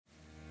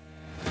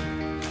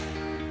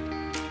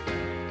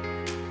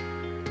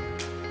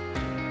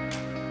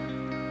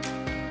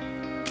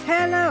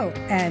Hello,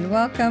 and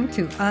welcome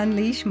to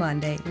Unleash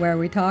Monday, where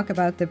we talk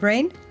about the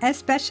brain,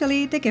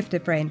 especially the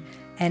gifted brain,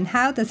 and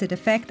how does it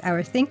affect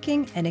our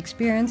thinking and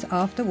experience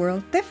of the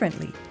world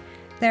differently.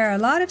 There are a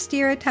lot of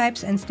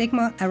stereotypes and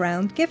stigma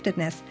around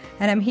giftedness,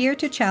 and I'm here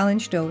to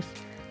challenge those.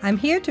 I'm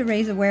here to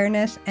raise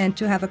awareness and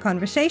to have a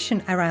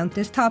conversation around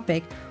this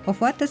topic of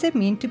what does it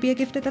mean to be a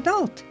gifted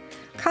adult.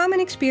 Common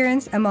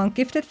experience among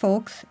gifted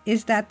folks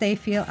is that they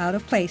feel out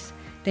of place.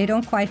 They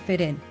don't quite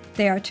fit in.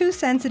 They are too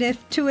sensitive,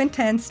 too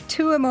intense,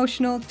 too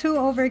emotional, too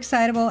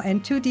overexcitable,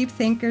 and too deep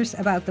thinkers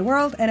about the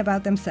world and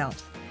about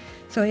themselves.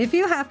 So if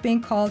you have been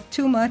called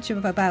too much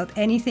about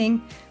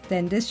anything,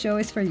 then this show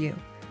is for you.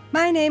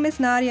 My name is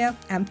Nadia.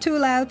 I'm too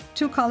loud,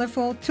 too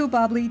colorful, too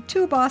bubbly,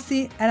 too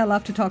bossy, and I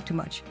love to talk too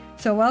much.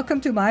 So welcome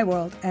to my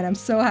world, and I'm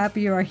so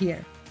happy you are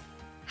here.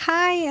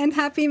 Hi, and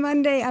happy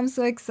Monday. I'm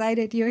so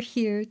excited you're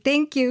here.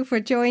 Thank you for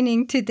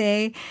joining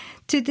today.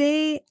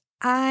 Today,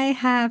 I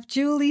have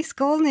Julie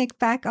Skolnick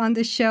back on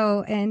the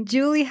show, and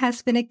Julie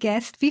has been a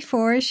guest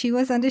before. She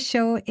was on the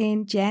show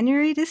in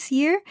January this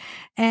year,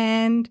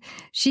 and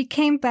she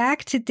came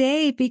back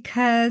today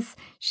because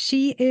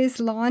she is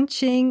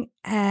launching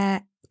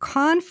a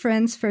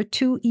conference for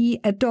 2E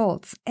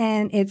adults,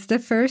 and it's the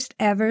first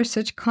ever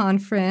such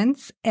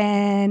conference,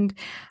 and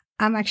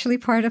I'm actually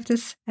part of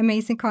this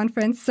amazing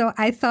conference. So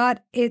I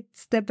thought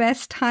it's the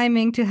best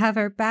timing to have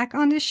her back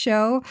on the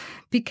show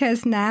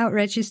because now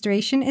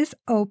registration is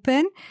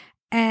open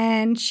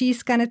and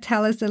she's going to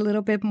tell us a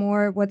little bit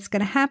more what's going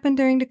to happen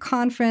during the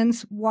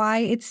conference, why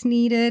it's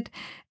needed,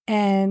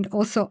 and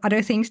also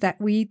other things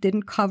that we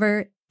didn't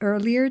cover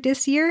earlier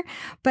this year.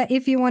 But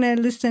if you want to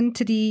listen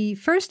to the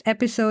first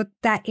episode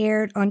that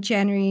aired on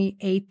January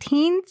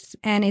 18th,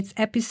 and it's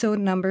episode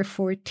number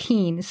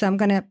 14. So I'm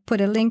going to put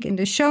a link in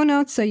the show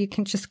notes so you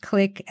can just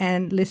click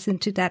and listen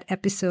to that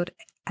episode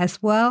as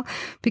well,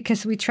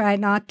 because we try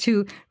not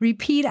to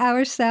repeat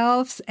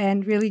ourselves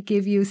and really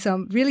give you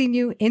some really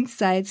new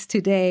insights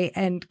today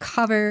and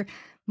cover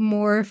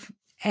more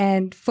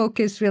and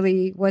focus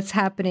really what's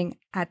happening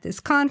at this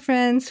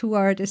conference, who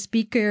are the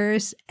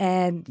speakers,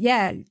 and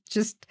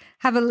just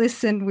have a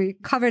listen. We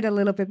covered a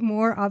little bit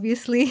more,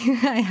 obviously.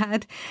 I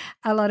had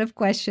a lot of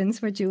questions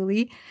for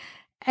Julie.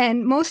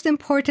 And most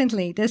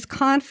importantly, this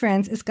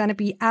conference is going to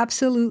be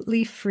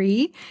absolutely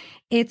free.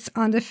 It's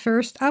on the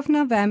 1st of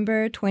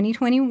November,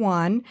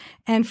 2021.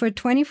 And for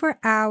 24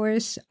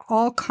 hours,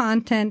 all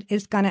content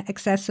is going to be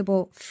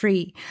accessible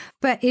free.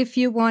 But if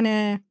you want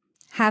to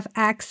have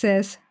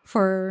access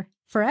for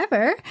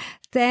forever,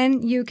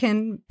 then you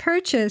can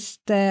purchase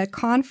the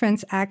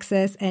conference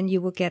access and you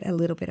will get a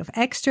little bit of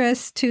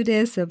extras to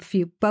this, a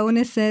few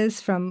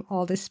bonuses from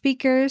all the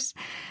speakers.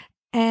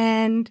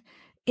 And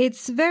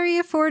it's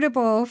very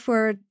affordable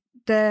for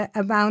the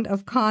amount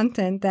of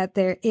content that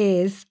there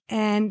is.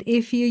 And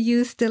if you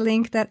use the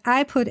link that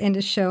I put in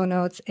the show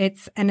notes,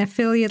 it's an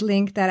affiliate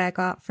link that I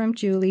got from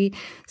Julie.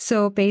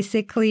 So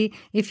basically,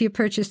 if you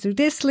purchase through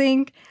this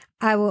link,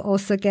 I will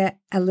also get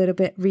a little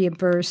bit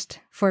reimbursed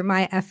for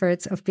my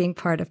efforts of being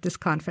part of this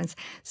conference.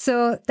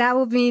 So that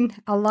will mean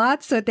a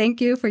lot. So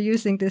thank you for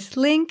using this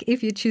link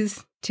if you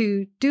choose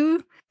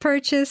to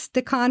purchase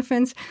the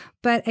conference.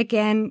 But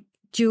again,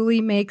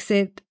 Julie makes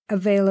it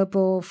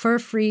available for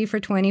free for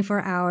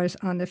 24 hours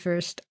on the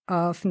 1st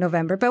of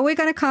November. But we're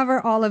going to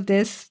cover all of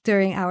this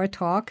during our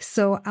talk.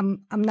 So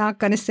I'm not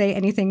going to say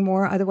anything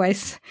more.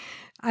 Otherwise,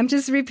 I'm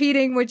just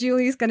repeating what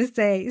Julie's going to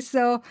say.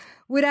 So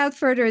without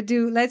further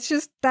ado, let's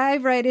just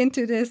dive right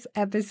into this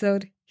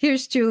episode.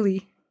 Here's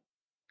Julie.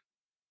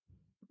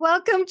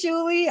 Welcome,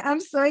 Julie.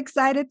 I'm so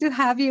excited to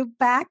have you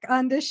back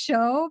on the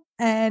show.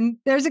 And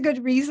there's a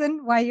good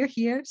reason why you're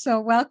here. So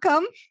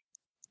welcome.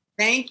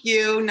 Thank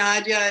you,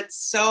 Nadia.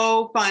 It's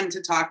so fun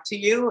to talk to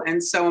you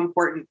and so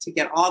important to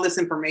get all this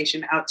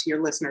information out to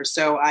your listeners.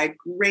 So I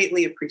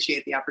greatly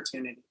appreciate the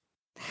opportunity.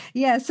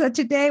 Yeah, so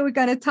today we're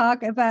going to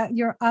talk about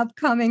your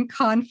upcoming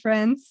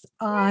conference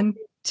on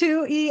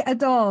 2E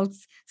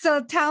adults.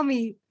 So tell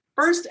me.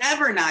 First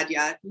ever,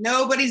 Nadia.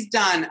 Nobody's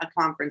done a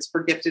conference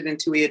for gifted and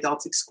 2E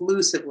adults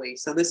exclusively.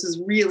 So this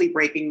is really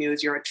breaking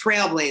news. You're a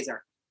trailblazer.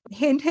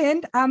 Hint,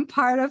 hint, I'm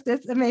part of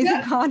this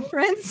amazing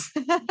conference.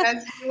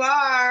 Yes, you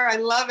are. I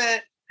love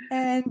it.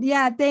 And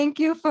thank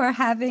you for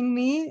having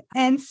me.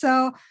 And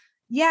so,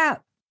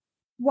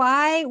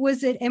 why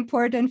was it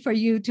important for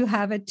you to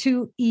have a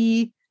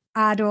 2E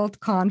adult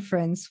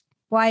conference?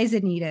 Why is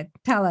it needed?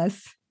 Tell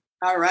us.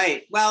 All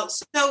right. Well,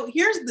 so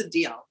here's the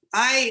deal.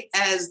 I,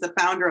 as the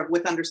founder of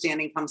With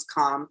Understanding Comes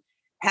Calm,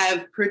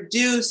 have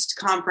produced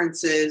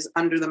conferences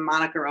under the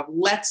moniker of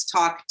Let's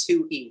Talk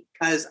 2E,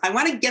 because I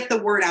want to get the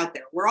word out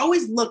there. We're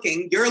always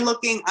looking, you're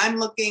looking, I'm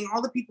looking,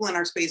 all the people in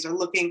our space are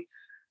looking.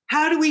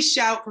 How do we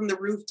shout from the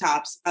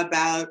rooftops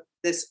about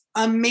this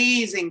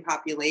amazing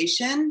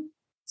population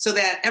so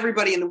that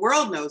everybody in the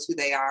world knows who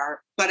they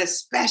are, but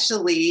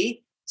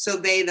especially so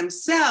they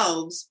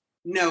themselves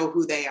know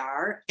who they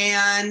are?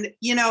 And,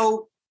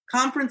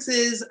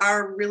 conferences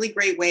are a really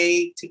great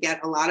way to get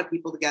a lot of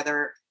people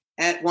together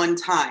at one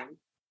time.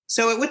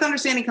 So With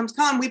Understanding Comes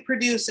Calm, we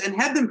produce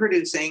and have been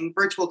producing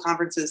virtual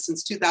conferences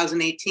since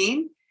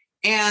 2018,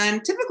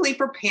 and typically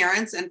for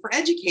parents and for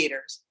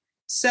educators.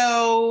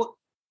 So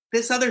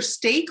this other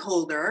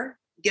stakeholder,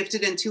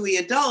 gifted and 2E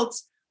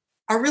adults,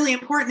 are really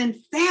important. In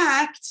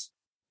fact,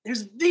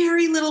 there's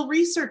very little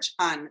research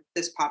on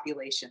this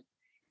population.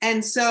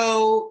 And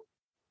so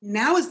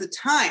now is the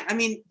time. I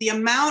mean, the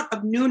amount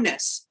of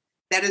newness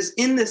that is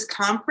in this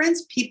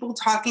conference, people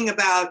talking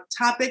about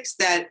topics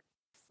that,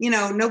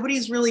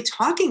 nobody's really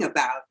talking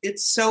about.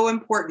 It's so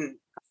important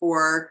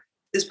for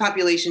this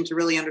population to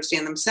really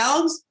understand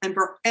themselves and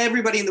for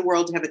everybody in the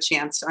world to have a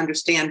chance to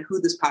understand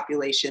who this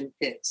population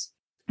is.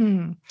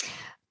 Mm.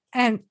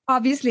 And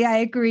obviously, I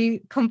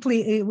agree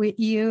completely with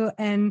you.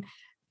 And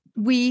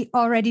we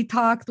already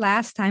talked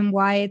last time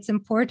why it's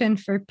important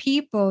for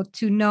people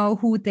to know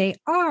who they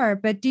are.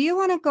 But do you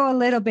want to go a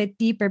little bit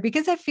deeper?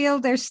 Because I feel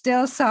there's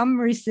still some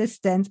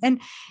resistance. And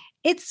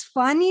it's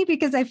funny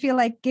because I feel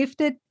like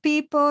gifted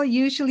people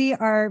usually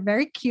are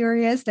very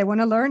curious. They want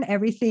to learn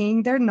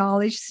everything. They're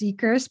knowledge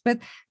seekers. But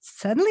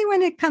suddenly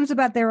when it comes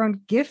about their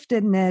own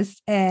giftedness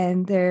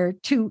and their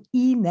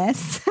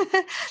 2E-ness,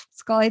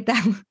 let's call it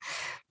that,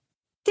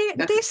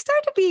 they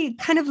start to be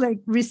kind of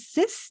like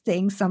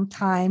resisting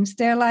sometimes.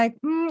 They're like,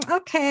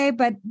 okay,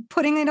 but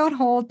putting it on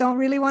hold, don't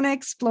really want to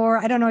explore.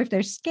 I don't know if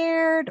they're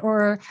scared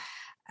or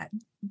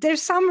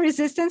there's some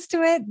resistance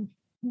to it.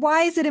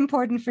 Why is it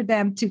important for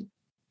them to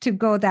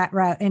go that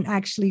route and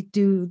actually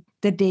do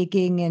the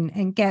digging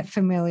and get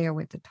familiar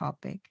with the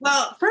topic?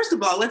 Well, first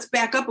of all, let's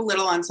back up a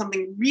little on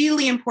something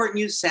really important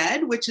you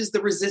said, which is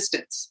the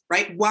resistance,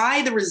 right?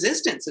 Why the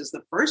resistance is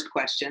the first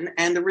question.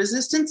 And the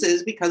resistance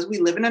is because we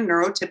live in a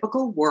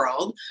neurotypical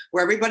world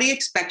where everybody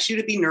expects you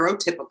to be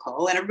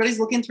neurotypical and everybody's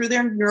looking through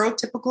their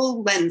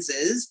neurotypical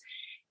lenses.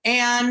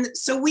 And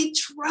so we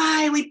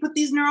put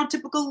these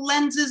neurotypical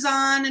lenses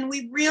on and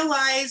we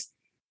realize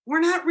we're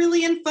not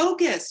really in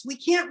focus. We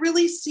can't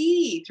really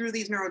see through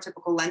these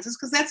neurotypical lenses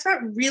because that's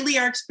not really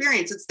our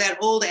experience. It's that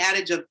old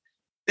adage of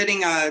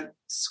fitting a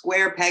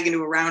square peg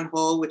into a round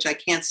hole, which I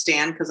can't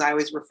stand because I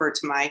always refer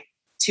to my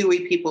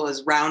 2E people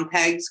as round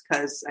pegs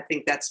because I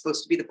think that's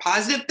supposed to be the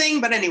positive thing.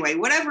 But anyway,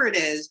 whatever it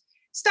is,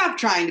 stop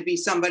trying to be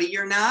somebody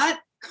you're not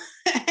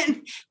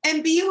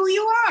and be who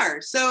you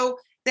are. So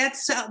that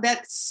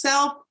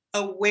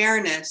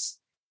self-awareness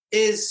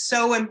is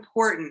so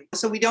important.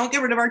 So we don't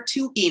get rid of our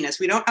 2E-ness.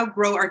 We don't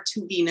outgrow our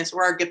 2E-ness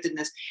or our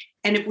giftedness.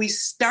 And if we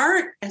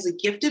start as a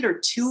gifted or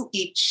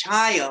 2E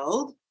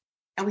child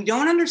and we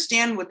don't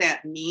understand what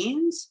that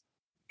means,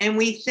 and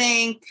we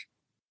think,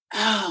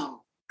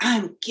 oh,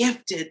 I'm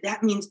gifted,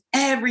 that means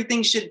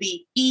everything should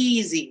be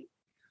easy.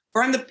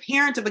 Or I'm the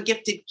parent of a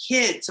gifted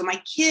kid, so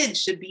my kid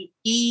should be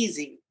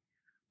easy.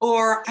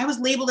 Or I was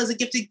labeled as a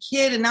gifted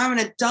kid and now I'm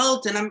an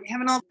adult and I'm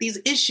having all these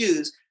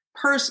issues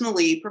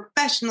personally,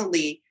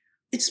 professionally.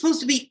 It's supposed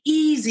to be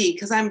easy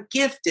because I'm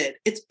gifted.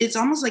 It's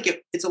almost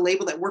like it's a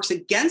label that works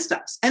against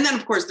us. And then,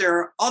 of course, there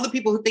are all the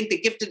people who think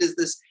that gifted is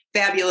this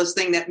fabulous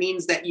thing that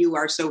means that you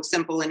are so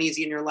simple and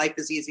easy and your life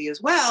is easy as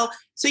well.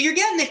 So you're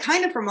getting it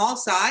kind of from all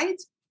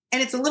sides.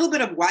 And it's a little bit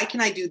of why can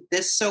I do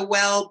this so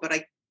well, but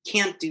I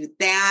can't do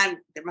that?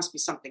 There must be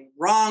something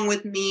wrong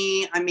with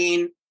me. I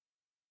mean,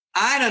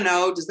 I don't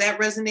know. Does that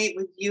resonate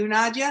with you,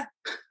 Nadia?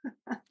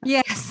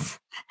 Yes,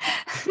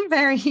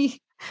 very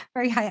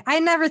very high. I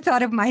never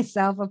thought of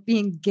myself of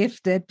being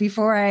gifted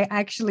before I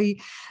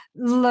actually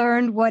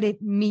learned what it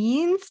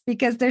means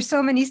because there's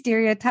so many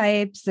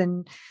stereotypes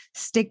and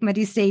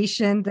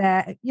stigmatization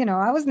that,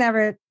 I was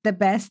never the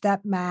best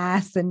at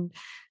math and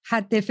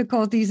had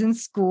difficulties in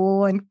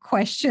school and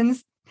question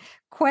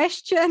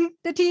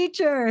the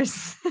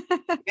teachers.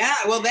 Yeah,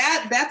 well,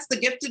 that's the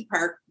gifted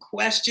part,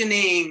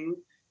 questioning,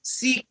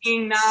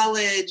 seeking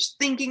knowledge,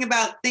 thinking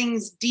about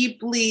things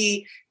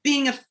deeply,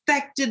 being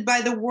affected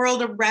by the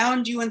world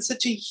around you in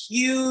such a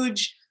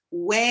huge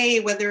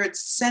way, whether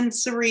it's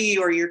sensory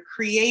or your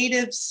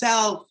creative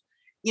self.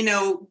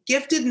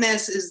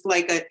 Giftedness is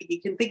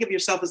you can think of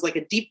yourself as like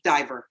a deep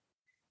diver.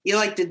 You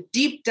like to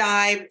deep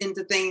dive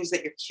into things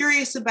that you're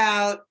curious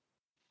about.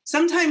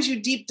 Sometimes you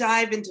deep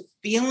dive into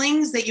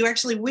feelings that you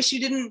actually wish you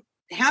didn't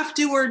have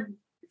to, or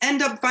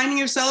end up finding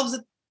yourselves,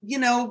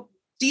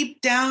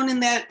 deep down in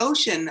that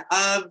ocean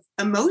of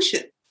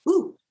emotion.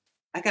 Ooh,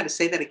 I got to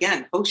say that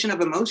again. Ocean of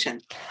emotion.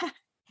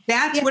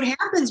 That's what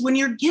happens when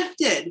you're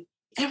gifted.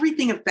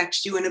 Everything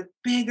affects you in a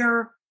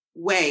bigger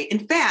way.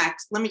 In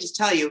fact, let me just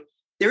tell you,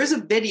 there is a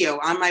video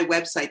on my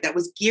website that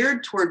was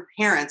geared toward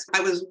parents.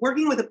 I was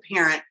working with a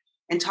parent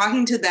and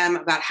talking to them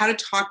about how to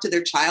talk to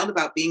their child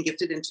about being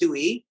gifted in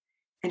 2E.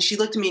 And she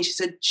looked at me and she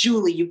said,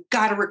 Julie, you've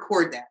got to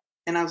record that.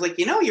 And I was like,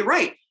 you're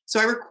right. So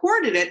I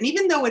recorded it. And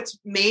even though it's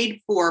made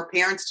for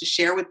parents to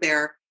share with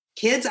their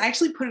kids, I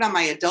actually put it on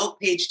my adult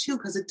page too,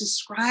 because it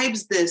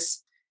describes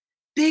this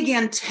big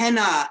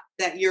antenna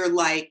that you're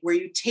like, where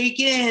you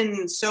take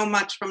in so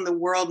much from the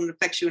world and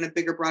affects you in a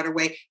bigger, broader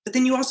way. But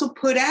then you also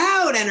put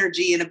out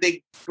energy in a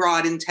big,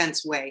 broad,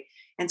 intense way.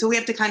 And so we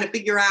have to kind of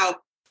figure out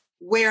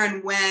where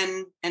and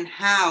when and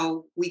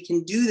how we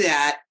can do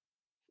that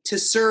to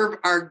serve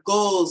our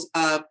goals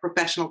of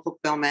professional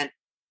fulfillment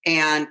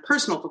and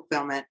personal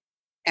fulfillment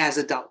as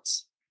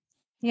adults.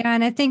 Yeah.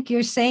 And I think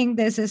you're saying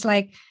this is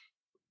like,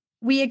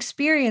 we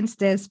experience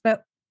this,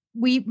 but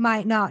we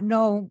might not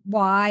know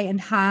why and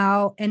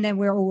how, and then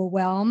we're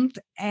overwhelmed.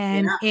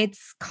 And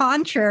it's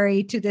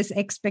contrary to this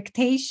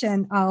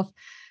expectation of,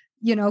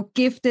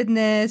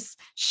 giftedness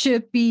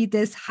should be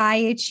this high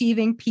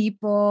achieving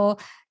people.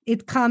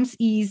 It comes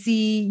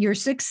easy. You're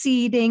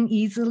succeeding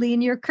easily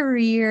in your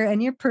career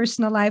and your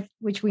personal life,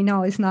 which we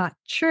know is not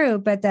true,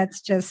 but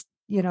that's just,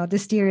 the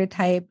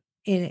stereotype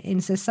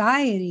in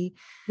society.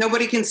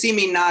 Nobody can see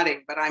me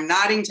nodding, but I'm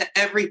nodding to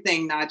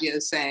everything Nadia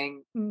is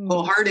saying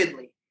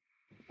wholeheartedly.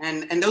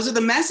 And those are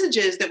the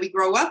messages that we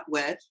grow up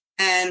with.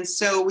 And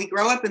so we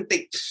grow up and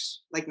think,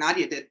 like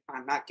Nadia did,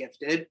 I'm not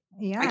gifted.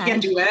 Yeah. I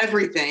can't do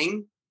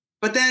everything.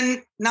 But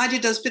then Nadia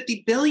does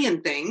 50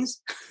 billion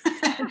things.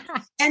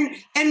 and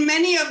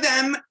many of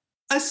them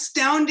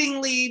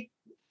astoundingly,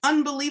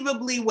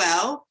 unbelievably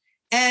well.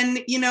 And,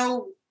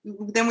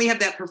 then we have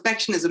that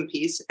perfectionism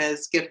piece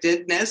as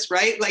giftedness,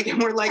 right? Like,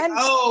 and we're like,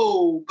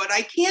 but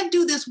I can't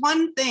do this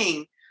one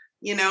thing,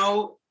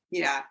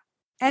 Yeah.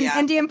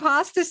 And the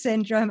imposter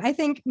syndrome. I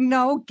think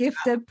no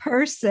gifted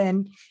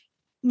person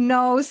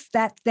knows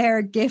that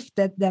they're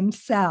gifted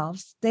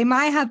themselves. They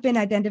might have been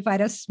identified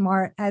as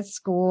smart at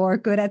school or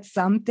good at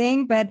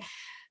something, but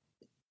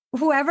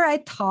whoever I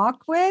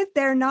talk with,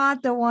 they're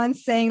not the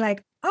ones saying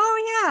like,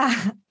 oh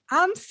yeah,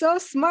 I'm so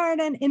smart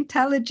and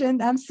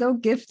intelligent. I'm so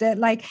gifted.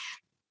 Like,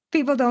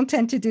 people don't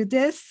tend to do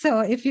this. So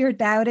if you're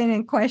doubting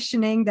and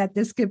questioning that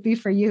this could be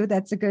for you,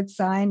 that's a good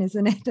sign,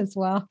 isn't it, as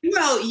well?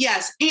 Well,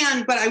 yes.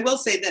 But I will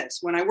say this,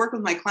 when I work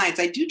with my clients,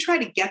 I do try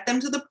to get them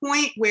to the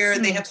point where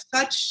they have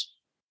such,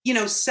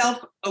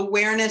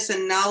 self-awareness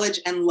and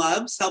knowledge and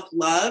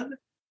self-love,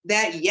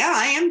 that,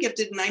 I am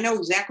gifted and I know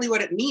exactly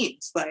what it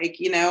means. Like,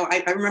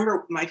 I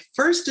remember my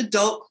first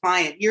adult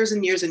client years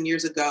and years and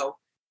years ago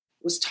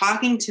was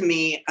talking to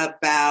me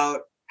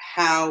about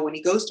how when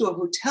he goes to a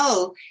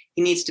hotel,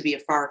 he needs to be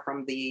far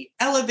from the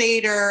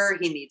elevator.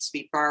 He needs to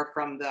be far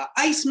from the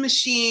ice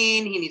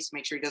machine. He needs to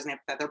make sure he doesn't have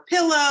feather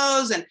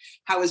pillows, and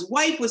how his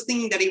wife was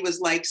thinking that he was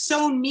like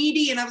so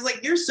needy. And I was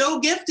like, you're so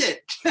gifted.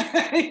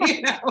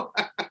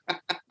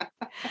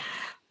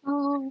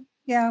 Oh,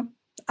 yeah.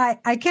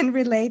 I can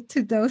relate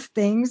to those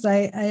things.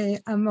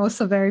 I'm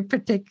also very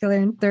particular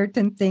in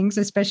certain things,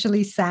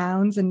 especially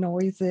sounds and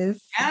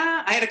noises.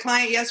 Yeah. I had a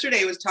client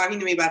yesterday who was talking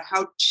to me about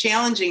how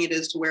challenging it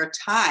is to wear a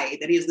tie,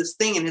 that he has this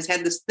thing and has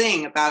had this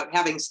thing about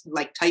having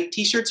like tight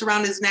t-shirts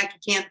around his neck.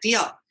 He can't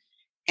deal.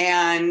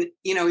 And,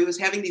 he was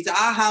having these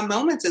aha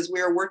moments as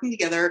we were working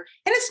together.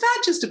 And it's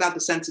not just about the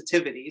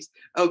sensitivities.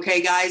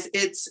 Okay, guys,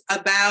 it's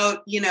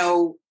about,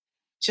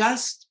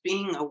 just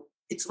being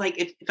it's like,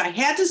 if I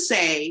had to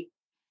say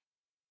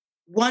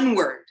one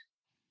word,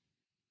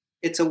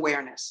 it's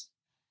awareness.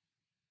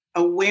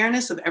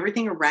 Awareness of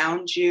everything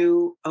around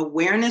you,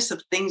 awareness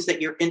of things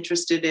that you're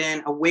interested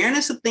in,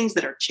 awareness of things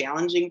that are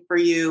challenging for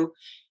you.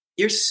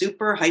 You're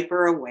super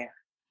hyper aware.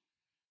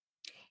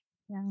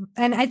 Yeah.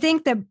 And I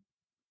think the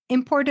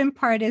important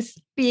part is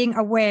being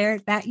aware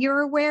that you're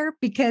aware,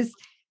 because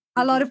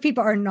a lot of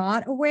people are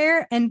not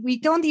aware, and we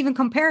don't even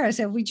compare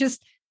ourselves. We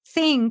just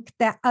think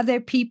that other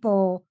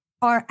people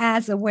are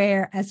as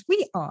aware as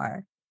we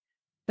are.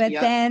 But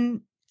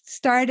then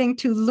starting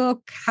to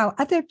look how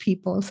other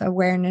people's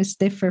awareness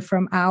differ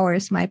from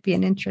ours might be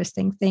an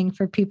interesting thing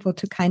for people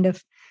to kind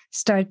of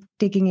start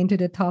digging into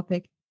the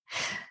topic.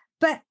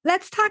 But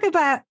let's talk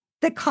about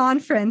the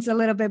conference a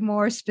little bit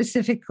more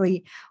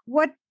specifically.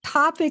 What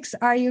topics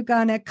are you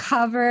going to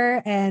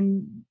cover,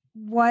 and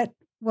what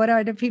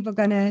are the people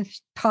going to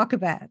talk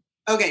about?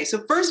 Okay,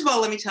 so first of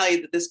all, let me tell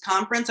you that this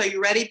conference, are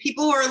you ready?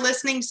 People who are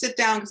listening, sit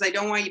down, because I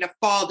don't want you to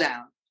fall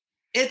down.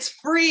 It's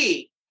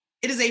free.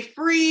 It is a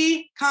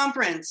free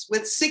conference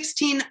with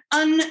 16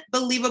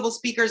 unbelievable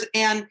speakers,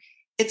 and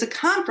it's a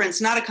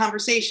conference, not a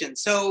conversation.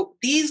 So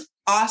these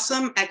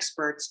awesome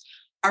experts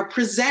are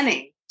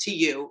presenting to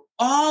you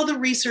all the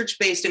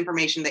research-based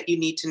information that you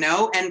need to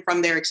know, and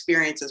from their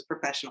experience as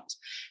professionals.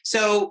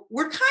 So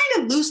we're kind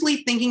of loosely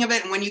thinking of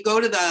it. And when you go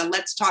to the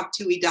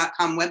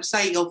letstalk2e.com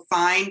website, you'll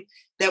find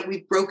that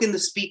we've broken the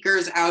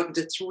speakers out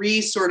into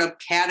three sort of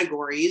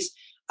categories.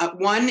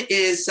 One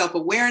is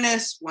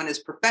self-awareness, one is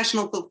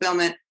professional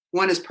fulfillment,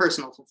 one is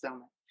personal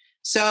fulfillment.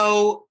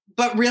 So,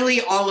 but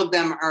really all of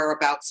them are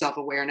about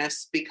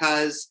self-awareness,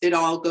 because it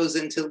all goes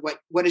into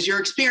what is your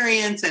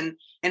experience and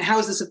how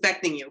is this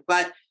affecting you?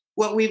 But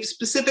what we've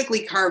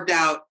specifically carved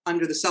out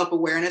under the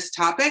self-awareness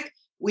topic,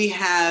 we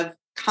have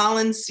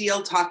Colin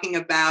Seal talking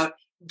about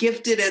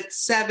gifted at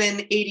 7,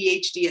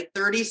 ADHD at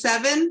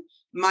 37,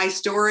 my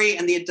story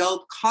and the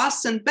adult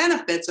costs and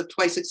benefits of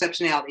twice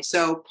exceptionality.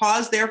 So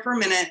pause there for a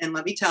minute and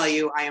let me tell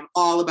you, I am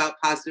all about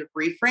positive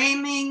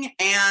reframing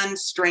and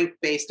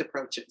strength-based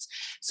approaches.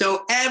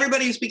 So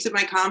everybody who speaks at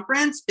my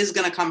conference is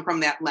going to come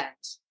from that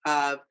lens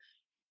of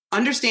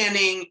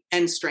understanding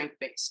and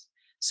strength-based.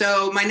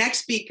 So my next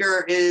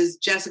speaker is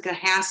Jessica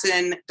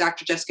Hassan,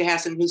 Dr. Jessica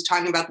Hassan, who's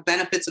talking about the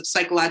benefits of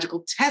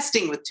psychological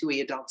testing with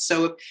 2E adults.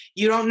 So if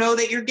you don't know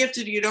that you're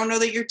gifted, you don't know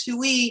that you're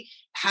 2E,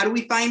 how do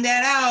we find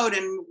that out?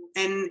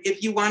 And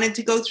if you wanted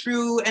to go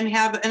through and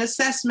have an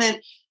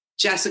assessment,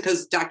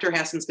 Dr.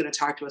 Hassan's going to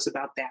talk to us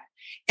about that.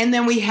 And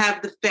then we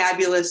have the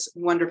fabulous,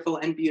 wonderful,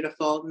 and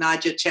beautiful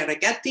Nadia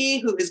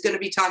Cheraghetti, who is going to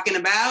be talking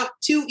about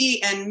 2E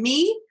and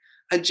me,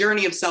 a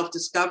journey of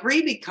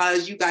self-discovery,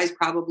 because you guys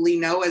probably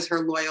know, as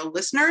her loyal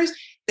listeners,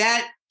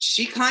 that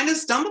she kind of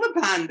stumbled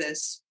upon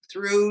this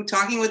through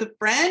talking with a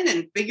friend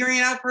and figuring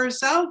it out for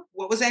herself,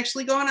 what was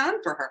actually going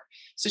on for her.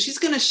 So she's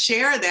going to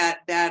share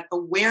that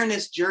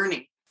awareness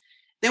journey.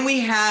 Then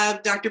we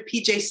have Dr.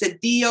 PJ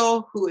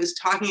Cedillo, who is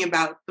talking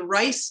about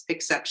thrice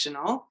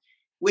exceptional,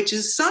 which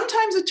is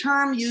sometimes a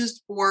term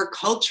used for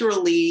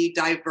culturally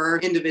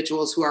diverse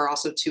individuals who are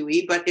also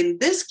 2E. But in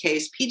this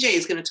case, PJ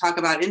is going to talk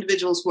about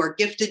individuals who are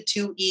gifted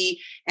 2E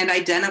and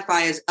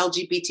identify as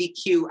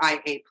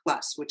LGBTQIA+,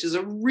 which is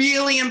a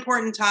really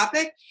important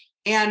topic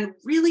and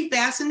really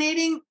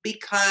fascinating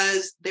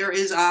because there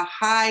is a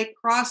high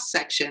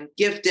cross-section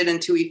gifted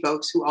and 2E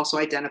folks who also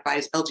identify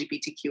as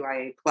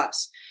LGBTQIA+.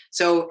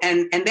 So,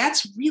 and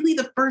that's really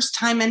the first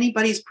time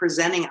anybody's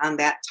presenting on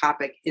that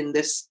topic in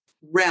this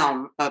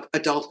realm of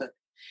adulthood.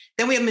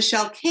 Then we have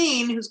Michelle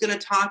Kane, who's going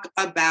to talk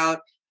about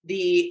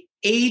the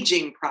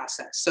aging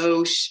process.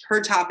 So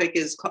her talk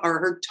is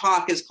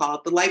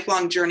called The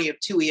Lifelong Journey of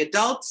 2E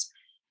Adults,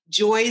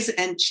 Joys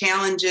and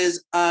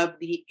Challenges of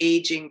the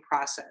Aging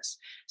Process.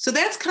 So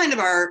that's kind of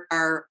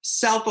our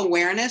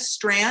self-awareness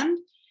strand.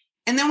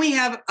 And then we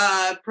have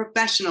a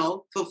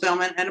professional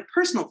fulfillment and a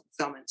personal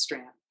fulfillment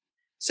strand.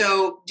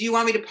 So do you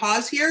want me to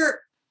pause here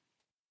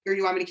or do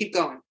you want me to keep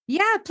going?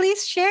 Yeah,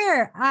 please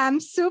share. I'm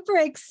super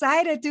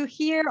excited to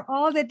hear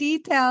all the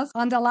details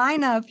on the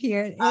lineup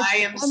here. It's I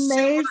am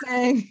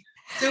amazing.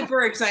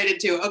 Super excited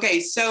too.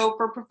 Okay, so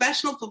for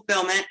professional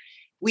fulfillment,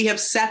 we have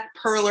Seth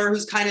Perler,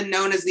 who's kind of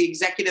known as the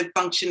executive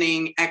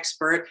functioning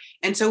expert.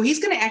 And so he's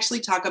going to actually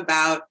talk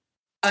about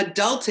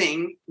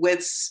adulting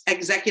with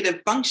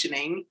executive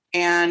functioning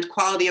and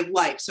quality of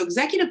life. So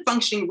executive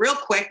functioning, real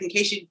quick, in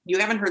case you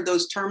haven't heard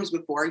those terms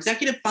before,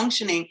 executive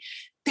functioning,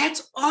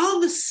 that's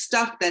all the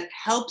stuff that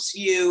helps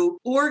you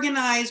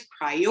organize,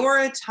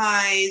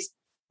 prioritize,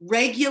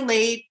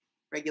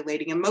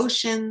 regulating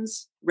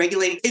emotions,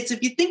 it's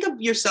if you think of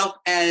yourself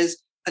as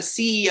a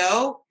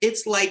CEO,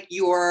 it's like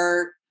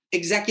your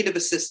executive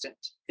assistant.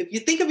 If you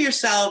think of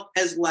yourself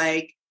as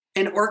like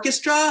an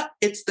orchestra,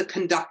 it's the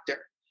conductor,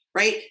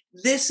 right?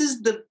 This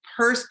is the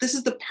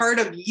part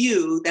of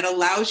you that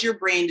allows your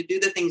brain to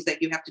do the things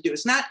that you have to do.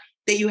 It's not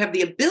that you have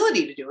the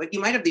ability to do it.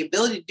 You might have the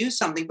ability to do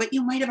something, but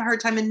you might have a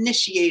hard time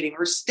initiating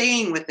or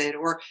staying with it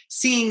or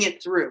seeing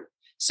it through.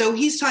 So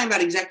he's talking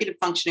about executive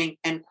functioning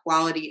and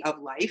quality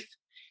of life.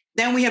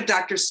 Then we have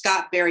Dr.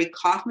 Scott Barry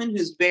Kaufman,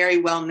 who's very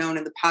well known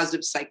in the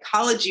positive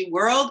psychology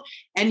world.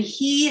 And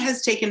he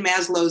has taken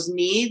Maslow's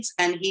needs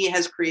and he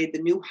has created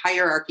the new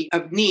hierarchy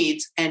of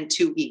needs and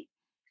 2E.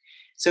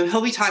 So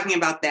he'll be talking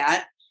about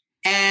that.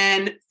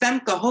 And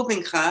Femke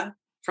Hovinga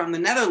from the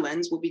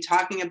Netherlands will be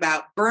talking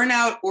about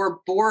burnout or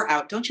bore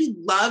out. Don't you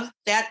love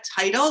that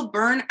title?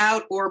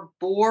 Burnout or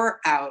bore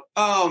out.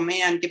 Oh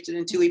man, gifted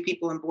and 2E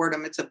people and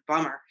boredom. It's a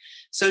bummer.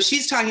 So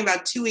she's talking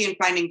about 2E and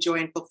finding joy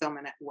and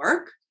fulfillment at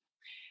work.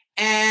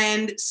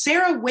 And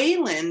Sarah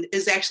Wayland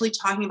is actually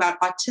talking about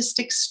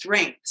autistic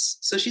strengths.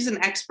 So she's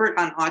an expert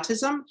on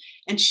autism,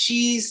 and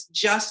she's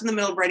just in the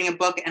middle of writing a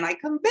book. And I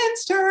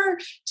convinced her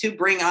to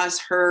bring us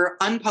her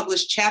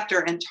unpublished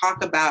chapter and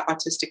talk about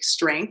autistic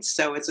strengths.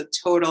 So it's a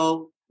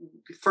total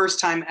first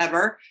time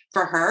ever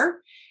for her.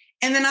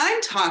 And then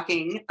I'm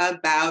talking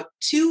about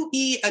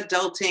 2E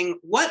adulting,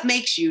 what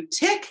makes you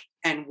tick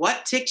and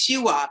what ticks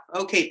you off.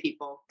 Okay,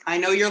 people, I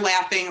know you're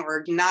laughing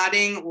or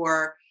nodding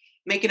or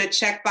making a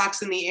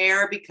checkbox in the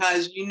air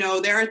because you know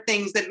there are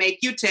things that make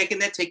you tick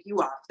and that tick you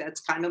off. That's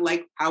kind of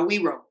like how we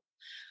roll.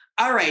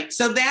 All right,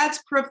 so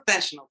that's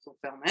professional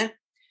fulfillment.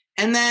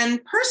 And then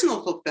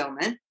personal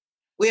fulfillment,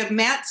 we have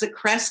Matt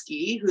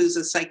Zakreski, who's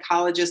a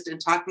psychologist and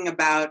talking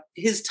about,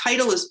 his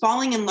title is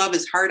Falling in Love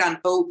is Hard on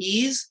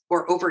OEs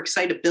or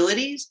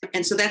Overexcitabilities.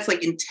 And so that's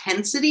like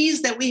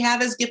intensities that we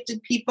have as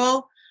gifted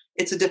people.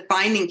 It's a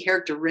defining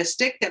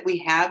characteristic that we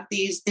have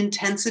these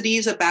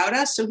intensities about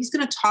us. So he's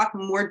going to talk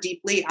more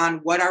deeply on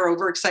what are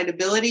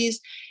overexcitabilities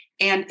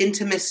and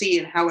intimacy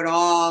and how it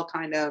all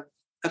kind of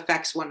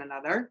affects one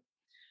another.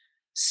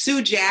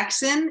 Sue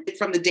Jackson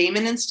from the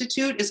Damon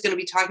Institute is going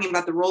to be talking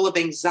about the role of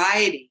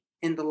anxiety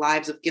in the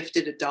lives of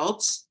gifted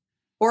adults,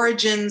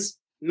 origins,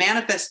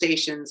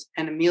 manifestations,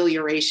 and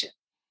amelioration.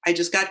 I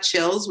just got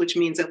chills, which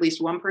means at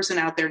least one person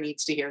out there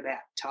needs to hear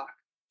that talk.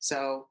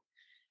 So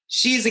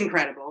she's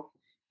incredible.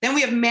 Then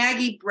we have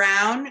Maggie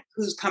Brown,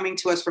 who's coming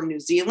to us from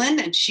New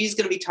Zealand, and she's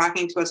going to be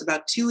talking to us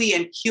about 2E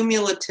and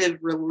cumulative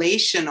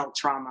relational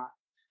trauma.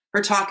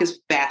 Her talk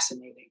is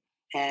fascinating.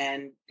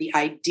 And the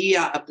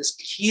idea of this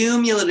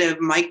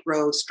cumulative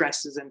micro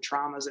stresses and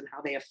traumas and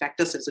how they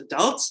affect us as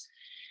adults.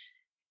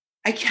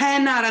 I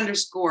cannot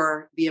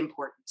underscore the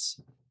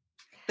importance.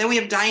 Then we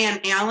have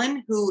Diane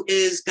Allen, who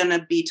is going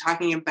to be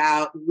talking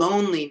about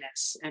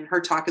loneliness. And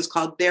her talk is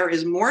called There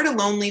is More to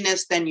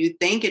Loneliness Than You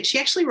Think. And she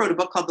actually wrote a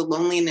book called The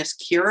Loneliness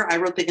Cure. I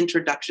wrote the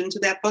introduction to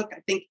that book, I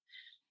think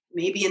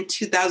maybe in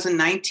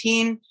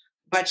 2019.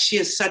 But she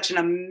has such an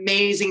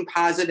amazing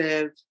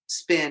positive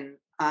spin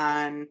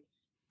on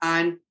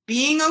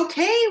being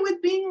okay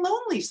with being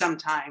lonely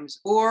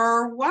sometimes,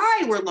 or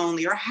why we're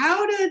lonely, or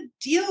how to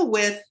deal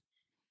with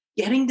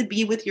getting to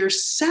be with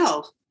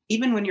yourself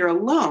even when you're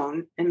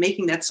alone, and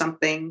making that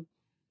something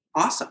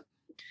awesome.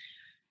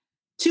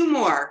 Two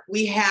more.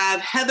 We have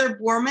Heather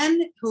Borman,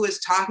 who is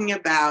talking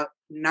about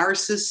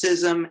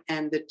narcissism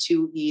and the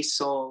 2E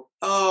soul.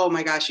 Oh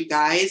my gosh, you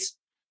guys.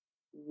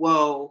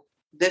 Whoa.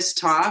 This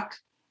talk,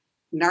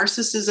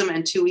 narcissism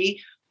and 2E,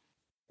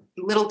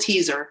 little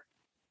teaser.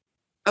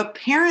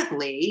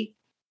 Apparently,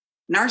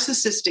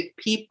 narcissistic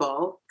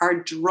people are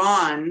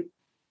drawn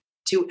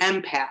to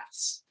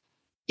empaths.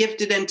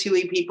 Gifted and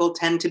 2E people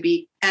tend to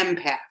be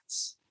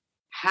empaths.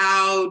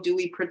 How do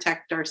we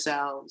protect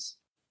ourselves?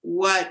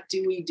 What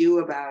do we do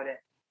about it?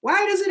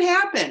 Why does it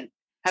happen?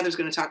 Heather's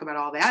going to talk about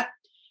all that.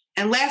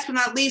 And last but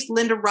not least,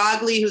 Linda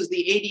Rogley, who's the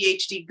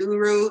ADHD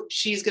guru.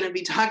 She's going to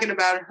be talking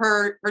about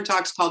her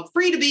talk's called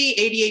Free to Be,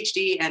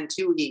 ADHD and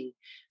 2E.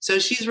 So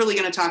she's really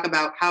going to talk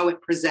about how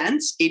it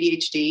presents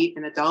ADHD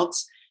in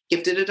adults,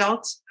 gifted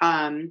adults,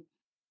 and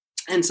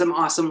some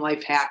awesome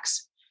life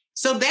hacks.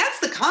 So that's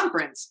the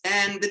conference.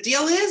 And the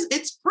deal is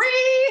it's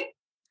free.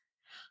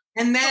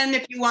 And then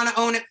if you want to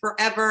own it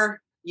forever,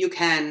 you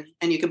can.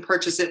 And you can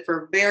purchase it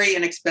for a very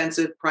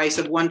inexpensive price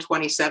of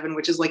 $127,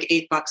 which is like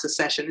 $8 a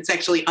session. It's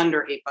actually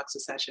under $8 a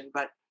session,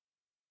 but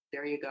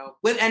there you go.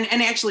 And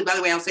actually, by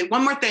the way, I'll say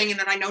one more thing, and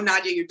then I know,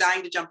 Nadia, you're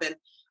dying to jump in.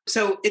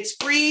 So it's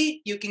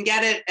free. You can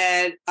get it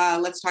at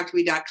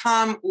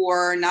letstalktoe.com,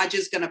 or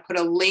Nadia's going to put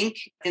a link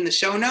in the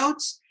show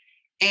notes.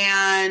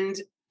 And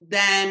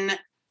then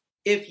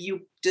if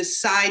you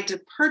decide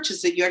to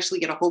purchase it, you actually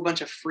get a whole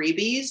bunch of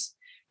freebies.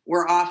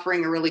 We're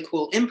offering a really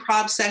cool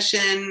improv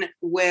session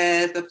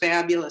with a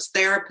fabulous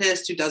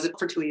therapist who does it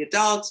for 2E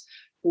adults.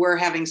 We're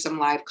having some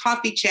live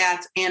coffee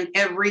chats, and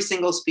every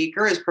single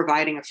speaker is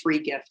providing a free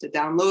gift, a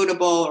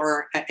downloadable,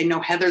 or I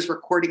know Heather's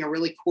recording a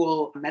really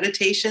cool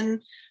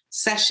meditation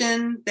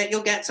session that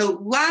you'll get.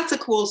 So lots of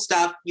cool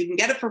stuff. You can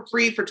get it for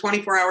free for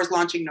 24 hours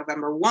launching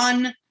November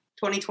 1,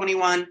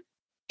 2021,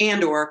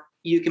 or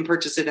you can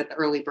purchase it at the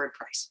early bird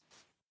price.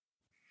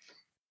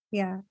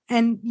 Yeah.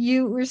 And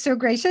you were so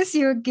gracious.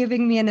 You're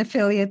giving me an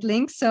affiliate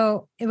link.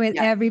 So with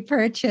every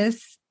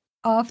purchase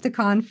of the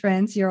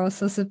conference, you're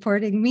also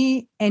supporting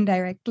me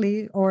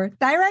indirectly or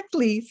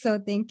directly. So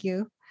thank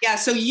you. Yeah.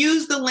 So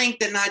use the link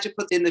that Nadia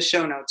puts in the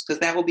show notes, because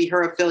that will be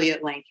her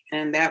affiliate link.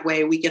 And that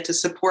way we get to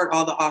support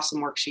all the awesome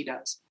work she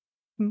does.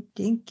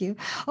 Thank you.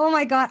 Oh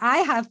my God, I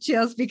have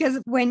chills, because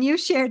when you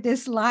shared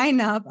this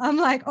lineup, I'm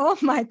like, oh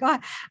my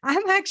God,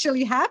 I'm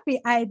actually happy.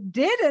 I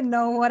didn't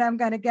know what I'm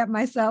going to get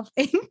myself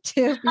into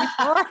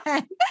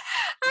beforehand.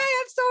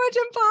 I have so much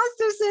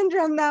imposter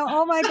syndrome now.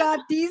 Oh my God,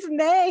 these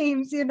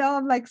names,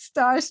 I'm like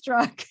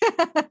starstruck.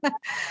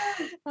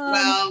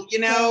 Well,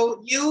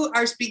 you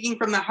are speaking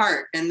from the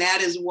heart. And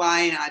that is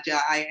why, Nadia,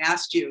 I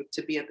asked you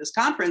to be at this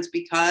conference,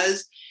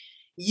 because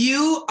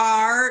you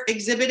are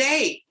Exhibit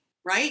A.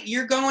 Right?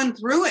 You're going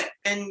through it,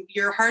 and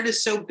your heart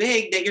is so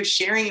big that you're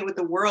sharing it with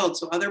the world,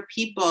 so other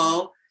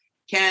people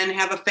can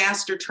have a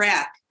faster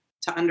track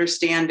to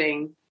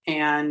understanding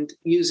and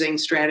using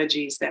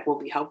strategies that will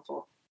be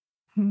helpful.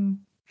 I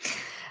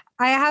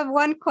have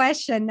one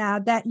question now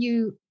that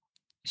you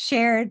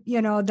shared, the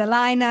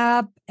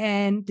lineup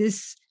and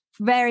this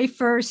very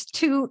first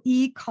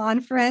 2E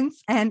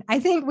conference. And I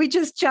think we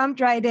just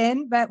jumped right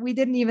in, but we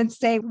didn't even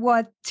say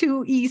what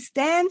 2E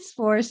stands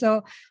for.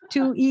 So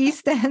 2E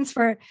stands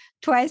for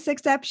twice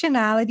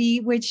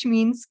exceptionality, which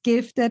means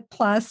gifted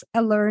plus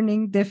a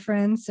learning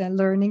difference, a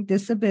learning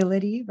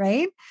disability,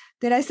 right?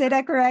 Did I say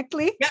that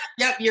correctly?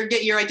 Yep.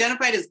 You're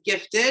identified as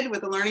gifted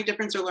with a learning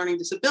difference or learning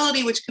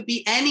disability, which could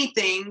be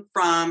anything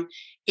from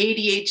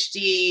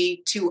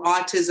ADHD to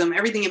autism,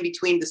 everything in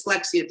between,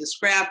 dyslexia,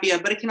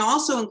 dysgraphia, but it can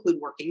also include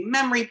working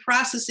memory,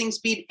 processing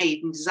speed,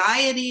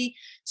 anxiety.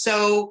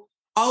 So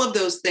all of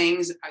those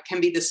things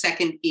can be the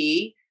second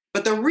E,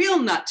 but the real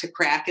nut to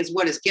crack is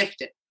what is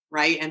gifted,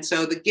 right? And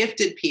so the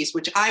gifted piece,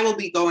 which I will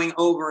be going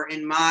over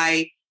in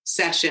my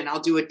session, I'll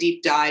do a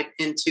deep dive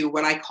into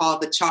what I call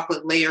the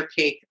chocolate layer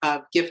cake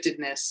of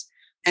giftedness.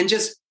 And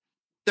just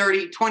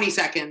 20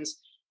 seconds,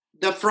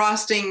 the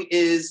frosting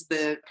is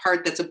the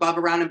part that's above,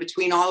 around, and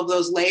between all of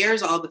those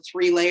layers, all the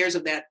 3 layers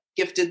of that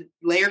gifted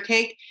layer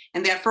cake.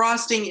 And that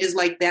frosting is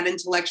like that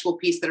intellectual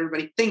piece that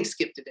everybody thinks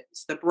gifted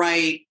is, the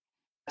bright,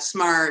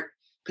 smart,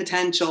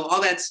 potential,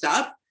 all that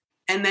stuff.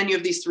 And then you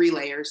have these 3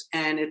 layers,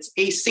 and it's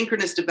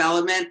asynchronous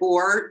development,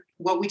 or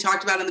what we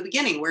talked about in the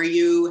beginning, where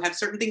you have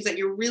certain things that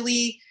you're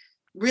really,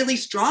 really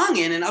strong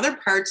in and other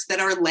parts that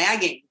are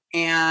lagging.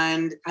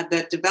 and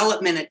that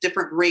development at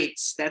different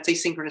rates. That's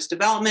asynchronous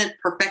development,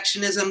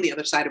 perfectionism, the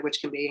other side of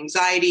which can be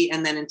anxiety,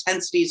 and then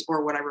intensities,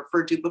 or what I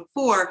referred to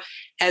before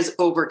as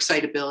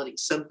overexcitability.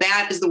 So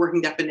that is the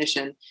working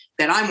definition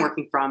that I'm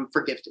working from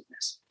for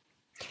giftedness.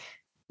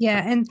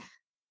 Yeah. And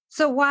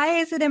so why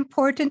is it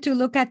important to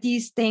look at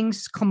these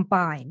things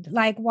combined?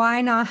 Like,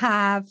 why not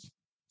have,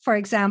 for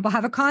example,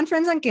 have a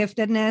conference on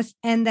giftedness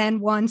and then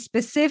one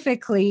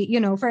specifically,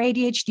 for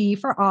ADHD,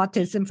 for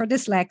autism, for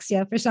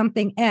dyslexia, for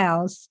something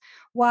else?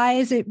 Why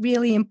is it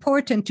really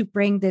important to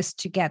bring this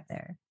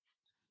together?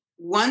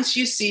 Once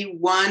you see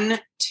one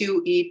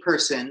 2E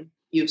person,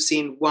 you've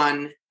seen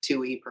one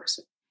 2E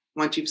person.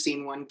 Once you've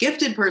seen one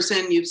gifted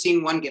person, you've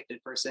seen one gifted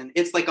person.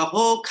 It's like a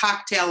whole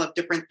cocktail of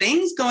different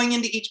things going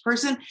into each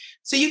person.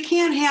 So you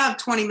can't have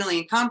 20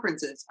 million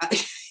conferences. I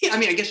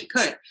guess you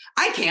could.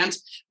 I can't,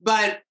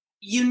 but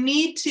you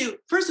need to,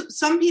 first,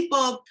 some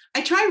people,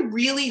 I try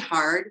really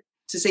hard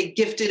to say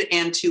gifted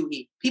and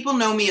 2E. People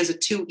know me as a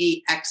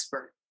 2E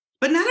expert,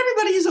 but not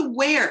everybody is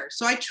aware.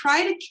 So I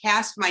try to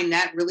cast my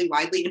net really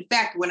widely. In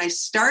fact, when I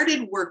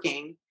started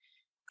working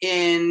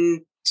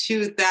in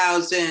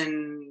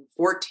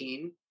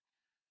 2014,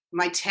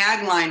 my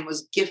tagline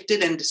was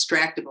gifted and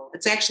distractible.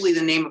 It's actually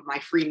the name of my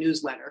free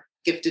newsletter,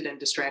 Gifted and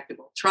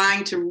Distractible,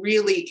 trying to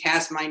really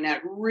cast my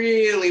net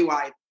really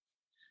wide.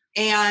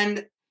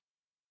 And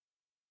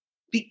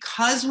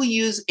because we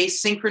use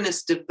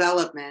asynchronous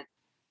development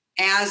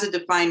as a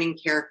defining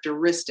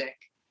characteristic,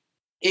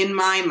 in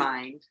my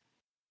mind,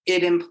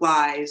 it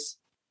implies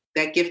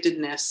that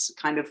giftedness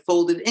kind of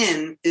folded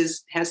in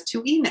has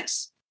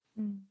 2E-ness.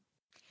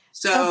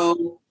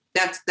 So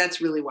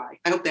that's really why.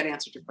 I hope that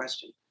answered your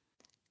question.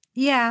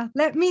 Yeah,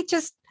 let me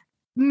just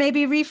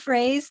maybe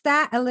rephrase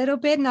that a little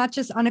bit, not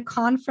just on a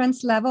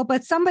conference level,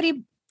 but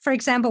somebody, for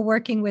example,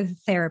 working with a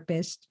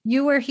therapist.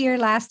 You were here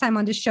last time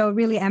on the show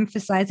really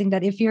emphasizing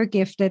that if you're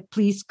gifted,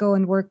 please go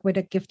and work with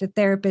a gifted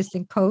therapist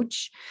and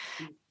coach.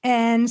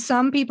 And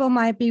some people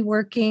might be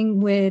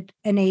working with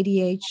an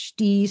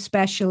ADHD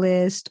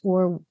specialist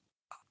or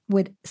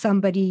with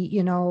somebody,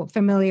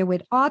 familiar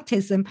with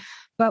autism.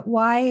 But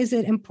why is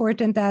it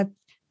important that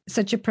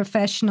such a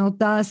professional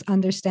does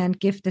understand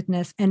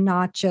giftedness and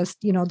not just,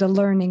 the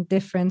learning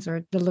difference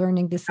or the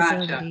learning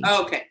disability?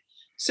 Gotcha. Okay.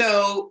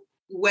 So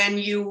when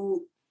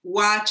you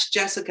watch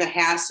Jessica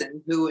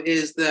Hassan, who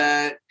is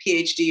the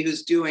PhD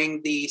who's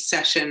doing the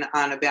session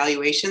on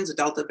evaluations,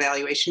 adult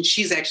evaluation,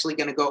 she's actually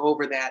going to go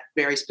over that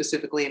very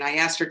specifically. And I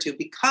asked her to,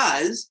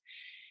 because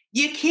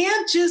you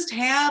can't just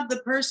have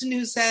the person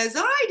who says,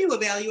 I do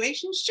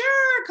evaluation.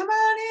 Sure, come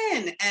on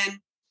in. And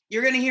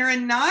you're going to hear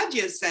in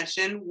Nadia's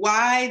session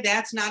why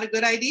that's not a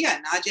good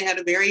idea. Nadia had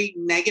a very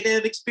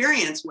negative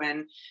experience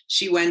when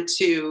she went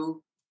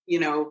to,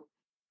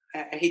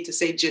 I hate to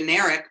say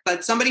generic,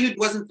 but somebody who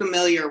wasn't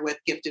familiar with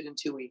gifted and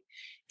 2E.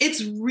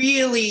 It's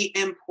really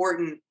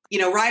important.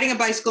 Riding a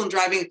bicycle and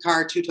driving a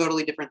car are two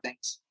totally different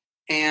things.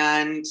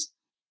 And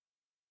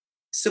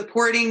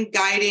supporting,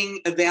 guiding,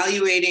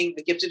 evaluating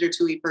a gifted or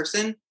 2E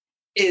person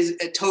is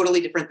a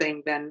totally different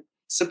thing than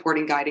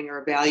supporting, guiding,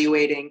 or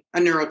evaluating a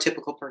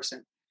neurotypical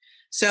person.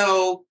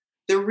 So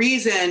the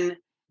reason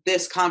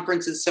this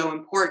conference is so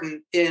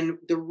important, and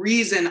the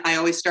reason I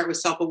always start with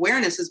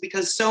self-awareness, is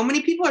because so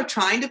many people are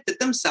trying to fit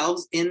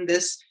themselves in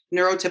this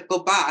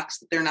neurotypical box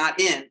that they're not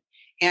in.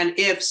 And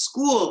if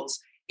schools,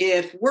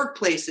 if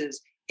workplaces,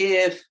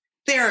 if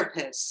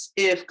therapists,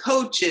 if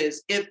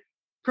coaches, if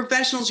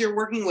professionals you're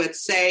working with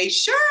say,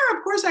 sure,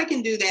 of course I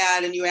can do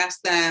that. And you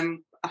ask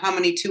them, how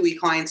many 2E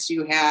clients do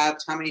you have?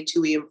 How many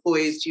 2E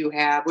employees do you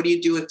have? What do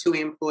you do with 2E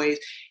employees?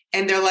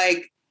 And they're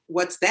like,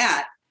 what's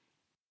that?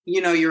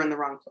 You're in the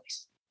wrong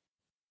place.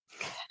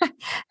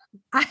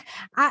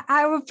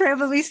 I would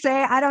probably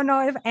say, I don't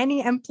know if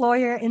any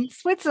employer in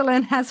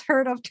Switzerland has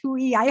heard of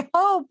 2E. I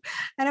hope,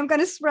 and I'm going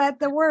to spread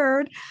the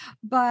word,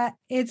 but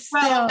it's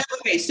still.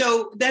 Okay,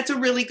 so that's a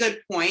really good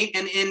point.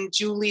 And in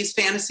Julie's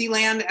fantasy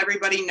land,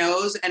 everybody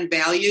knows and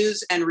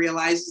values and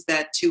realizes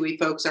that 2E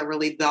folks are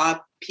really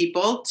the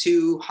people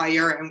to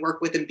hire and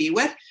work with and be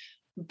with.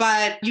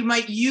 But you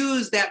might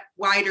use that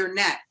wider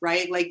net,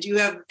 right? Like, do you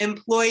have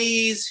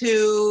employees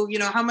who,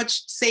 how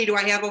much say do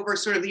I have over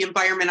sort of the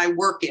environment I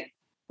work in,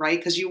 right?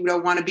 Because you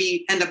don't want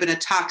to end up in a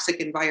toxic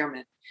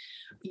environment.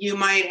 You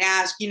might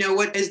ask,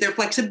 what is their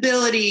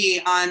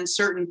flexibility on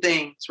certain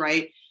things,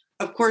 right?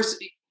 Of course,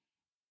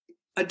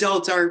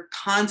 adults are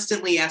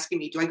constantly asking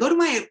me, do I go to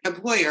my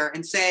employer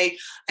and say,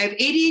 I have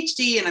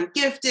ADHD and I'm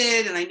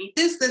gifted and I need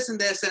this, this, and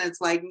this? And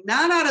it's like,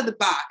 not out of the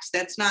box.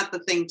 That's not the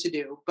thing to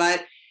do.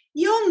 But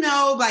you'll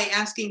know by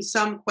asking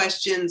some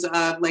questions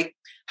of like,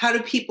 how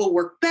do people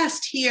work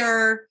best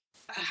here?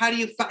 How do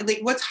you find,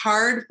 like, what's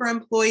hard for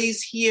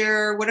employees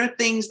here? What are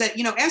things that,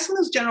 asking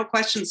those general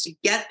questions to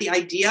get the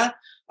idea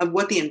of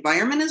what the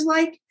environment is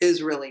like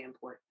is really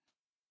important.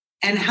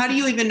 And how do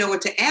you even know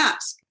what to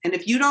ask? And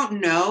if you don't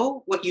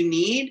know what you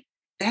need,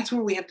 that's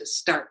where we have to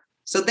start.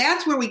 So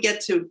that's where we get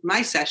to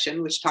my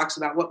session, which talks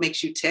about what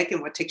makes you tick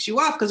and what ticks you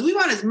off. Because we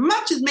want as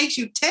much as makes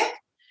you tick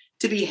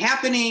to be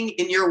happening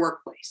in your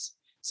workplace.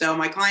 So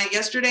my client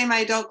yesterday, my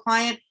adult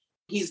client,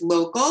 he's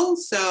local.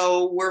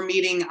 So we're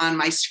meeting on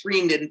my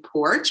screened-in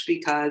porch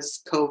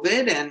because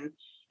COVID. And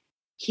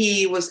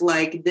he was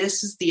like,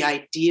 this is the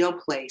ideal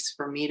place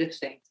for me to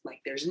think.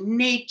 Like there's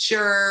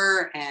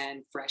nature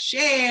and fresh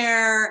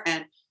air.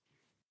 And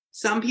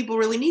some people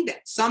really need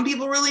that. Some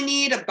people really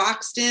need a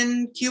boxed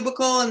in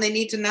cubicle and they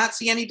need to not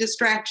see any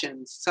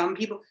distractions. Some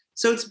people,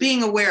 so it's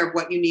being aware of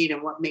what you need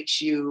and what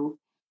makes you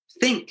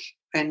think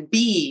and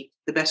be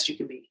the best you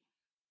can be.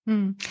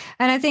 And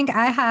I think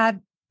I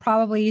had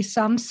probably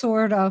some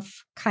sort of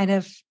kind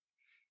of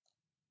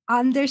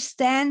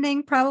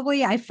understanding.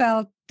 Probably I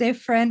felt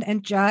different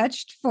and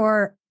judged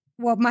for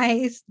what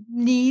my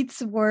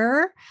needs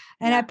were.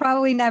 And I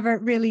probably never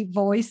really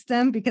voiced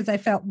them because I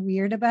felt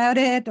weird about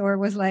it or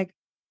was like,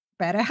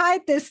 better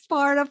hide this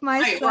part of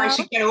myself. Right, or I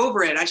should get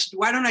over it.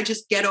 Why don't I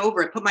just get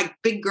over it? Put my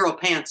big girl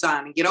pants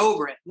on and get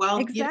over it. Well,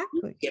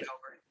 exactly. Get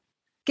over it.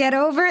 Get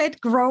over it.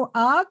 Grow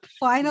up.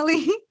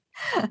 Finally.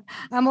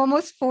 I'm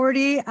almost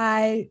 40.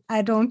 I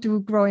don't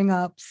do growing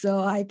up, so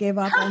I gave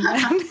up on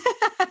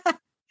that.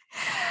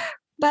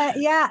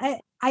 But yeah,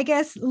 I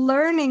guess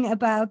learning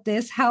about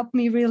this helped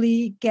me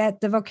really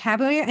get the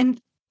vocabulary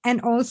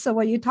and also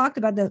what you talked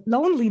about, the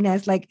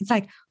loneliness. Like it's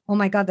like, oh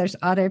my God, there's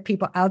other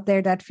people out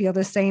there that feel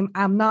the same.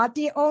 I'm not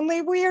the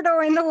only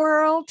weirdo in the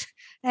world.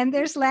 And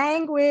there's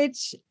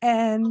language.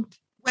 And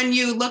when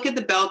you look at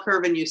the bell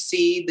curve and you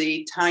see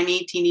the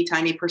teeny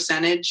tiny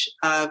percentage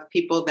of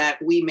people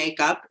that we make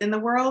up in the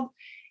world,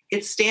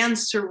 it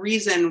stands to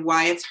reason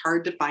why it's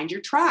hard to find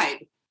your tribe.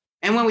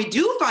 And when we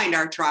do find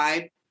our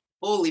tribe,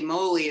 holy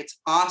moly, it's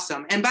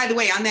awesome. And by the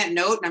way, on that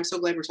note, and I'm so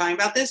glad we're talking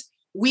about this,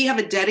 we have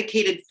a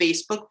dedicated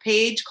Facebook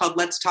page called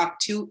Let's Talk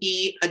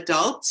 2E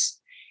Adults.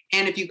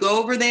 And if you go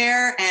over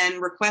there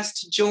and request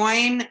to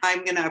join,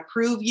 I'm going to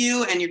approve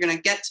you and you're going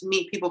to get to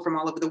meet people from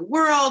all over the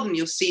world and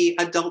you'll see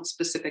adult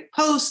specific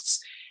posts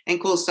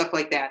and cool stuff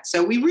like that.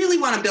 So we really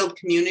want to build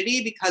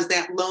community because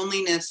that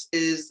loneliness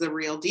is the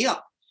real deal.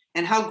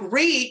 And how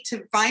great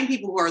to find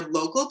people who are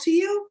local to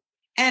you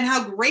and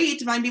how great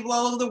to find people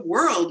all over the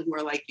world who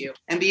are like you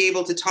and be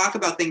able to talk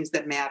about things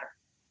that matter.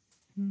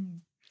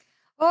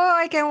 Oh,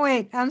 I can't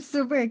wait. I'm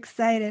super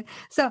excited.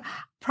 So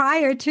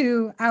prior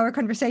to our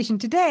conversation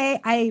today,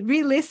 I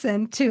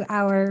re-listened to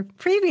our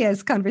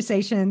previous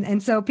conversation.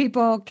 And so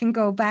people can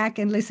go back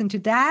and listen to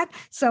that.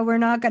 So we're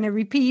not going to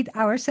repeat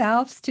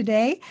ourselves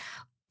today.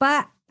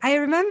 But I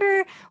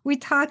remember we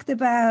talked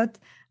about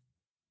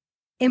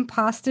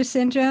imposter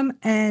syndrome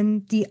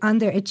and the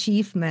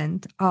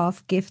underachievement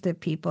of gifted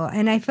people.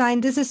 And I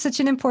find this is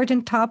such an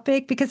important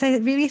topic because I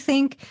really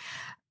think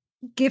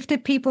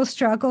gifted people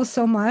struggle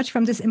so much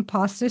from this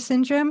imposter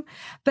syndrome.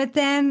 But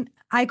then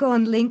I go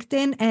on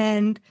LinkedIn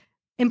and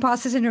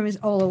imposter syndrome is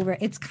all over.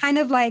 It's kind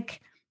of like,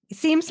 it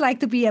seems like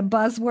to be a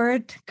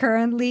buzzword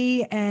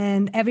currently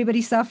and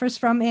everybody suffers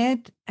from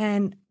it.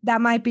 And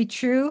that might be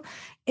true.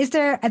 Is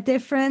there a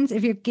difference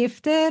if you're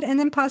gifted and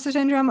imposter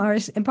syndrome, or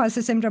is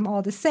imposter syndrome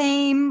all the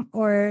same?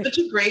 Or such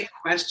a great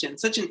question,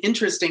 such an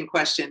interesting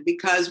question,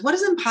 because what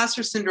does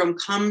imposter syndrome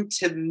come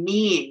to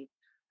mean?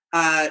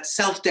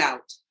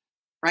 Self-doubt.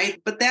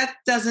 Right? But that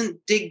doesn't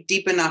dig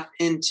deep enough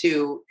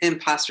into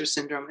imposter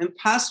syndrome.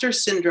 Imposter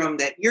syndrome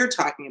that you're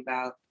talking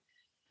about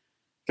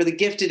for the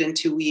gifted and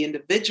 2E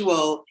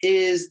individual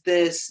is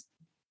this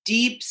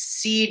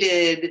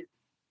deep-seated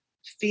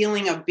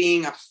feeling of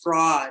being a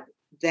fraud,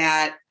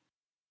 that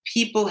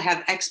people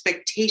have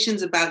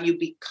expectations about you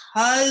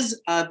because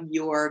of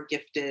your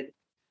gifted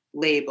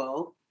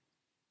label.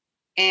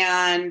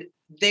 And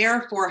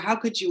therefore, how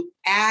could you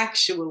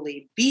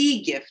actually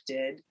be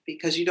gifted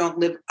because you don't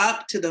live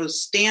up to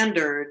those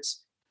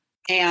standards?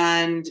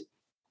 And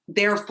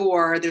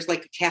therefore, there's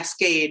like a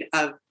cascade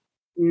of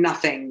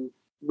nothing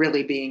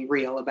really being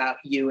real about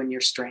you and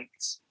your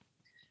strengths.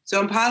 So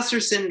imposter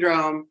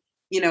syndrome,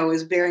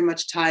 is very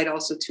much tied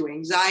also to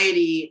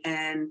anxiety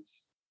and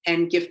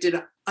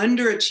gifted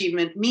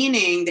underachievement,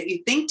 meaning that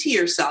you think to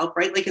yourself,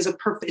 right? Like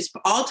it's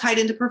all tied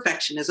into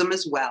perfectionism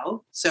as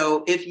well.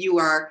 So if you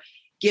are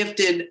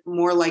gifted,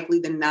 more likely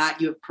than not,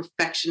 you have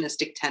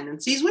perfectionistic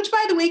tendencies, which,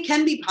 by the way,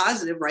 can be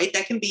positive, right?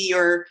 That can be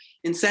your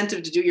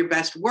incentive to do your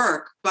best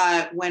work.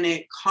 But when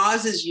it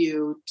causes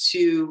you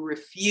to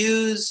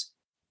refuse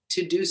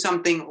to do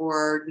something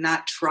or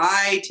not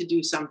try to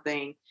do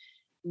something,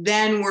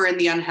 then we're in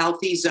the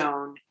unhealthy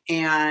zone.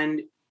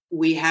 And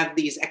we have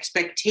these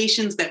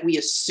expectations that we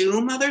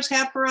assume others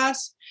have for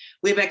us.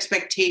 We have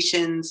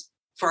expectations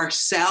for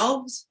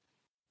ourselves.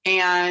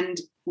 And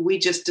we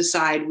just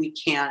decide we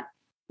can't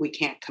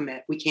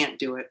commit. We can't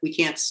do it. We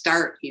can't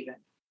start even.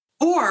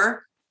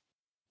 Or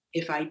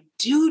if I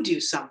do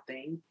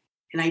something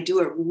and I do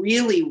it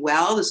really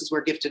well, this is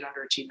where gifted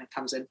underachievement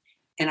comes in,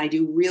 and I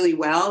do really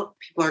well,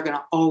 people are going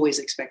to always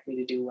expect me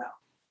to do well.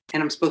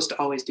 And I'm supposed to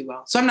always do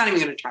well. So I'm not even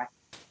going to try.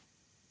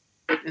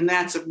 And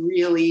that's a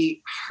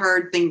really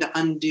hard thing to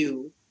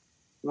undo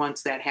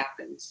once that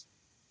happens.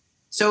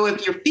 So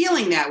if you're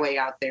feeling that way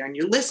out there and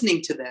you're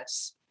listening to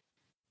this,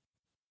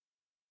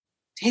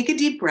 take a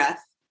deep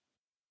breath.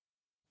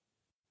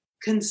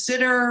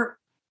 Consider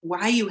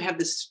why you have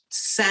this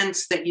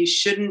sense that you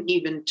shouldn't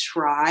even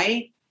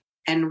try,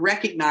 and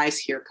recognize,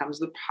 here comes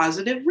the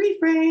positive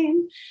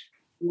reframe,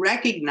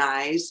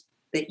 recognize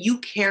that you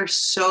care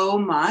so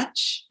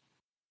much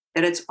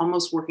that it's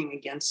almost working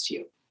against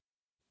you.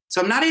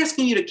 So I'm not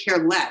asking you to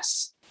care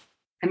less.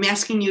 I'm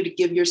asking you to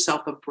give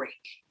yourself a break.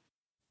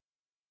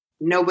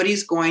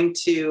 Nobody's going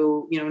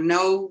to,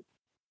 no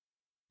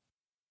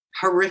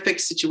horrific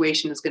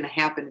situation is going to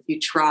happen if you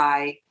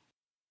try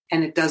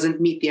and it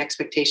doesn't meet the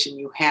expectation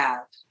you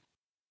have.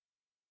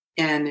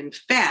 And in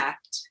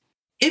fact,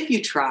 if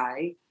you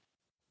try,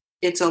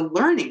 it's a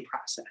learning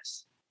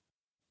process.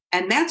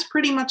 And that's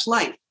pretty much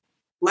life.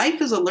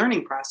 Life is a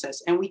learning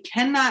process, and we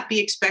cannot be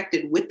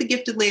expected with the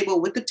gifted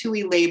label, with the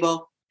 2E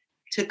label,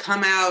 to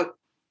come out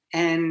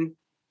and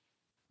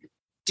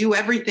do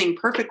everything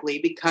perfectly,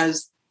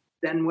 because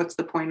then what's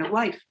the point of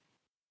life?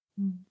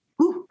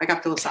 Ooh, I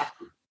got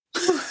philosophical.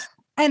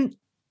 And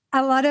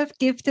a lot of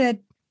gifted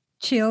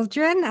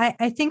children,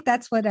 I think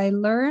that's what I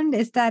learned,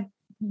 is that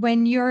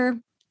when you're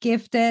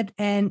gifted,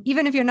 and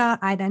even if you're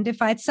not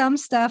identified, some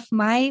stuff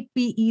might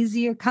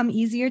come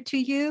easier to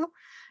you.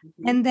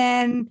 Mm-hmm. And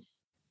then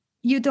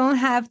you don't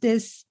have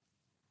this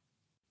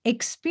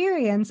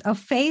experience of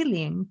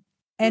failing.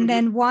 And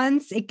then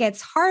once it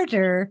gets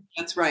harder,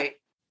 that's right.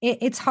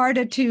 It's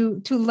harder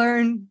to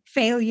learn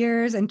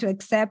failures and to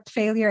accept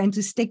failure and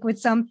to stick with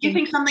something. You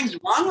think something's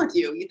wrong with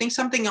you. You think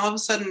something all of a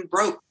sudden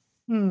broke.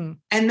 And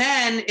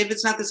then if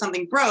it's not that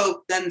something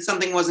broke, then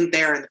something wasn't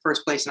there in the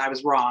first place and I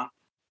was wrong.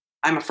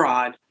 I'm a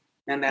fraud.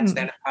 And that's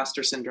that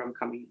imposter syndrome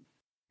coming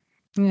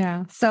in.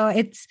 Yeah. So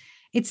it's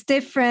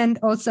different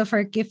also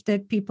for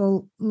gifted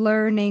people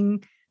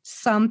learning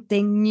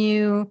something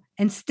new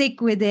and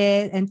stick with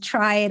it and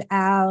try it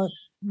out.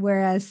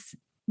 Whereas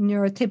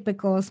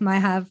neurotypicals might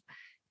have,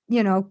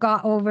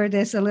 got over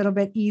this a little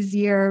bit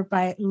easier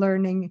by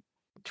learning.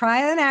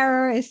 Trial and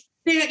error is...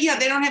 they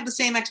don't have the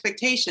same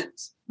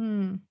expectations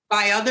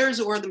by others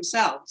or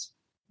themselves.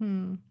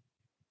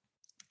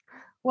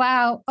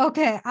 Wow.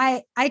 Okay.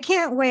 I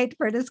can't wait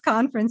for this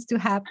conference to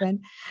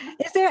happen.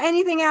 Is there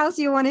anything else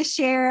you want to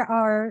share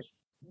or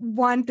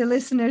want the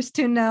listeners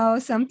to know?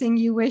 Something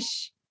you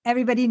wish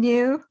everybody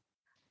knew?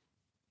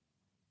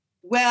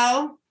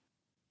 Well,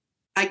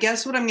 I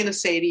guess what I'm going to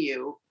say to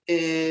you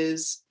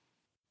is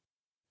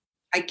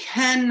I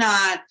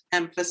cannot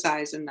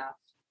emphasize enough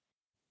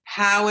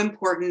how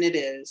important it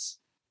is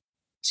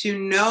to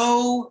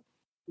know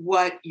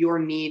what your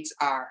needs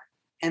are.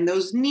 And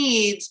those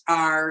needs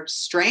are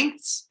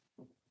strengths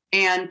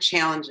and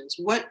challenges.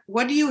 What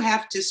do you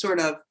have to sort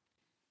of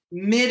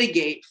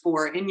mitigate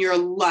for in your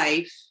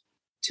life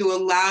to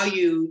allow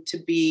you to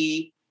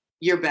be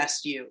your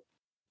best you?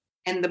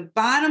 And the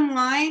bottom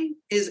line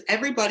is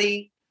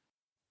everybody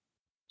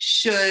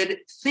should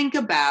think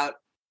about,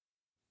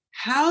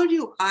 how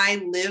do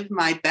I live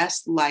my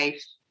best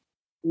life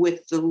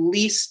with the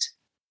least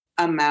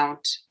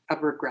amount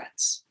of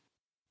regrets?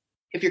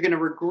 If you're going to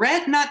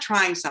regret not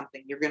trying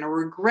something, you're going to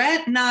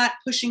regret not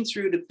pushing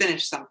through to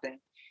finish something,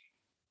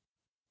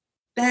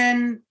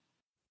 then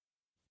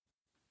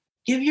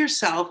give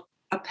yourself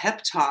a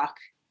pep talk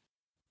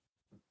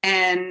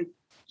and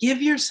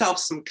give yourself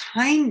some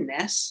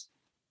kindness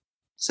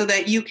so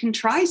that you can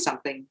try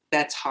something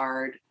that's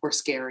hard or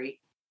scary.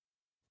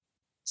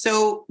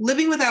 So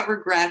living without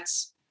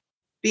regrets,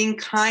 being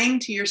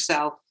kind to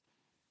yourself,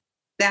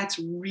 that's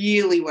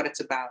really what it's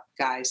about,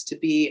 guys, to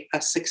be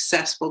a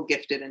successful,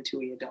 gifted, and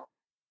 2E adult.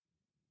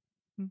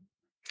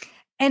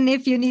 And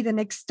if you need an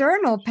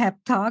external pep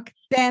talk,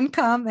 then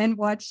come and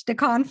watch the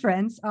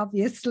conference,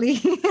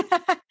 obviously.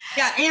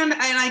 Yeah, and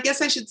I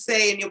guess I should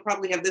say, and you'll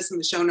probably have this in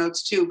the show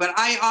notes too, but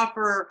I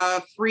offer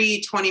a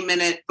free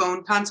 20-minute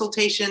phone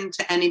consultation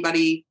to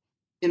anybody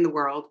in the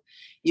world.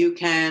 You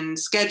can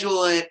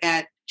schedule it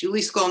at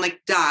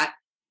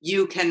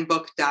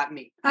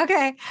julieskolnick.youcanbook.me.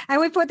 Okay, and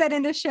we put that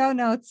in the show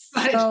notes,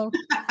 so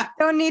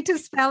don't need to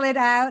spell it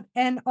out.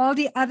 And all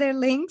the other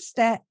links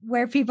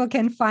where people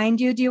can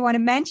find you, do you want to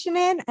mention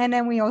it? And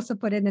then we also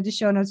put it in the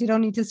show notes. You don't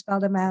need to spell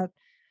them out.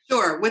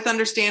 Sure.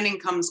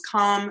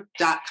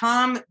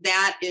 withunderstandingcomescalm.com.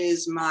 That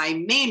is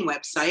my main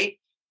website.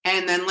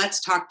 And then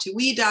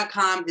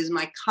letstalk2e.com is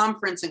my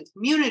conference and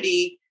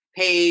community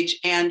page.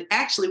 And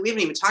actually, we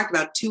haven't even talked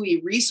about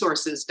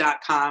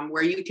 2eresources.com,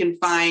 where you can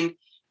find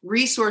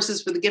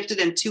resources for the gifted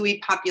and 2E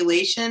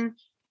population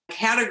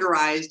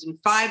categorized in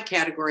 5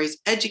 categories: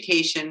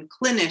 education,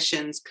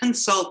 clinicians,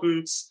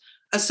 consultants,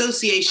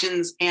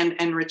 associations, and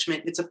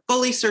enrichment. It's a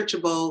fully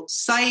searchable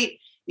site.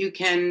 You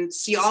can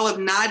see all of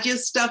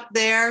Nadia's stuff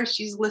there.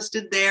 She's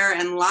listed there,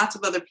 and lots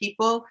of other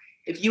people.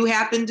 If you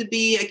happen to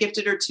be a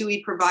gifted or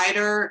 2E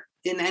provider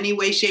in any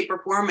way, shape,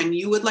 or form, and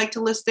you would like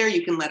to list there,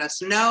 you can let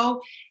us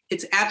know.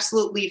 It's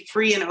absolutely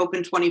free and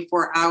open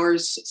 24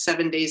 hours,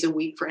 7 days a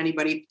week for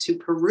anybody to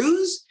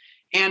peruse.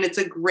 And it's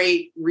a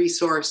great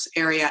resource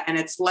area. And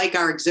it's like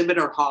our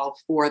exhibitor hall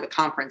for the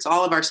conference.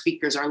 All of our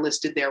speakers are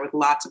listed there with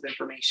lots of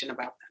information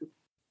about them.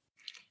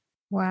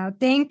 Wow.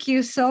 Thank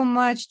you so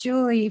much,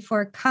 Julie,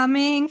 for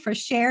coming, for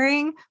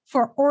sharing,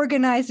 for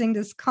organizing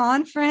this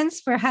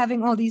conference, for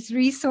having all these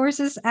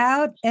resources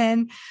out.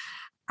 And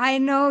I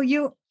know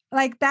you,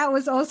 like, that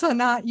was also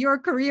not your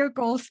career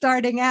goal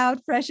starting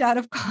out fresh out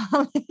of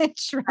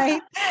college,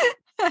 right?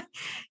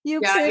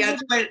 Yeah.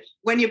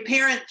 When you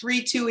parent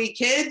 3 2E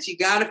kids, you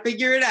got to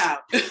figure it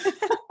out.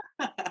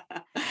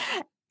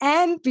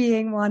 And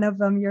being one of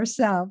them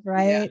yourself,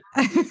 right?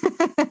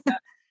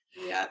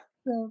 Yeah.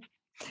 So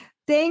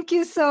thank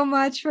you so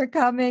much for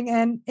coming.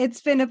 And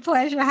it's been a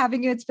pleasure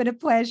having you. It's been a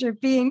pleasure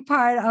being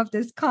part of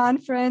this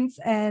conference.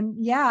 And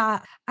yeah,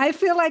 I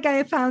feel like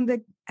I found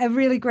a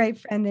really great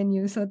friend in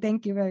you. So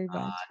thank you very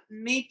much.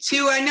 Me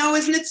too. I know.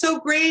 Isn't it so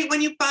great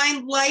when you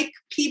find like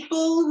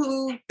people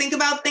who think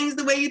about things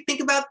the way you think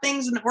about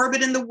things and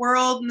orbit in the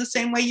world in the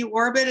same way you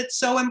orbit? It's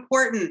so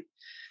important.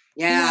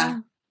 Yeah.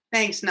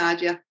 Thanks,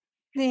 Nadia.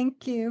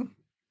 Thank you.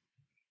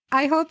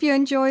 I hope you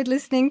enjoyed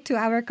listening to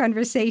our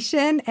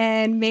conversation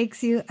and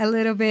makes you a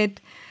little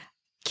bit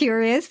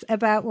curious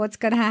about what's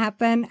going to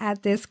happen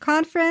at this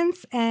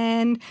conference.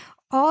 And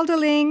all the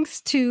links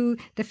to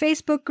the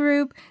Facebook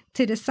group,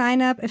 to the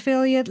sign up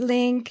affiliate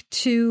link,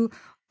 to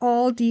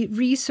all the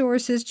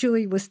resources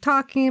Julie was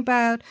talking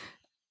about,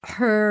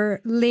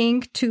 her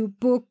link to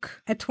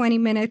book a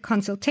 20-minute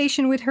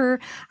consultation with her.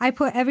 I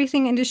put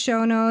everything in the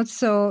show notes.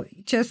 So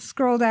just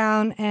scroll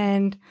down,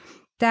 and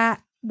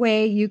that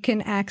way you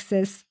can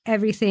access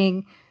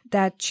everything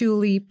that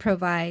Julie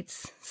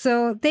provides.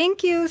 So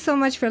thank you so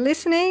much for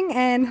listening,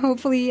 and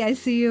hopefully I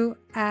see you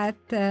at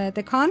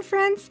the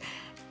conference.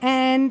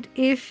 And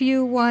if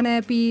you want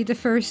to be the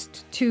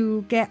first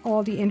to get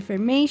all the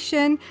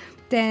information,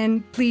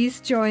 then please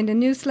join the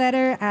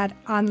newsletter at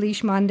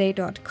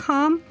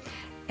unleashmonday.com.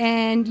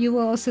 And you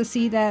will also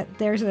see that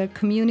there's a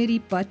community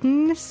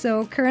button.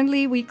 So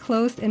currently we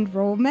closed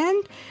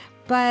enrollment,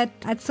 but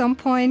at some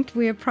point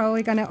we're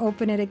probably going to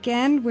open it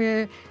again.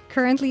 We're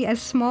currently a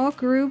small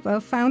group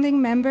of founding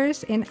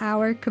members in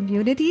our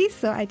community.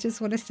 So I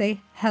just want to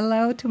say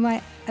hello to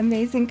my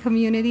amazing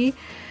community.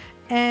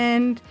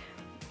 And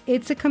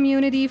it's a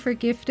community for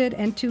gifted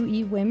and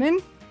 2E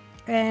women.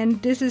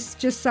 And this is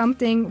just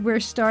something we're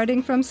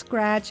starting from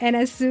scratch. And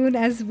as soon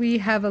as we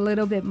have a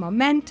little bit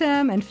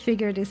momentum and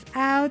figure this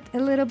out a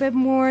little bit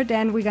more,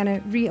 then we're going to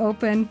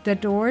reopen the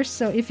doors.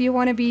 So if you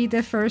want to be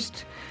the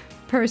first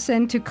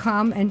person to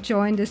come and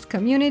join this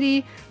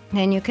community,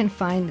 then you can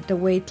find the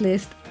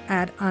waitlist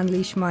at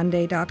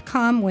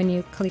unleashmonday.com when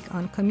you click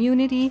on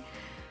community.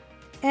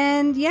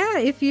 And yeah,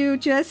 if you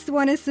just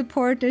want to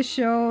support the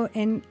show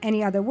in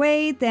any other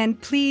way, then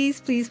please,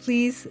 please,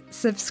 please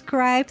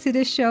subscribe to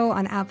the show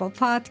on Apple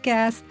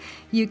Podcasts.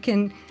 You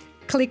can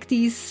click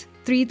these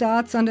 3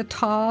 dots on the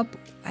top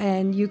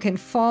and you can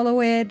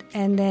follow it,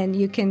 and then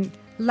you can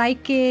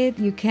like it.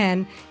 You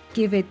can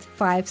give it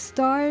 5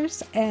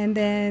 stars, and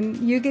then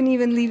you can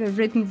even leave a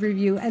written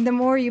review. And the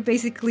more you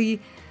basically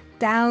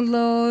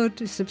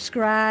download,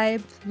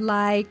 subscribe,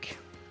 like,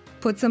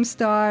 put some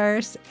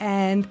stars,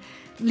 and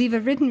leave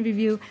a written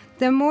review,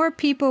 the more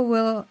people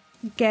will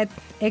get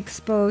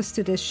exposed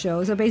to this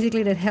show. So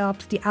basically that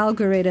helps the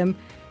algorithm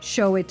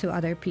show it to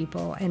other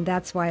people. And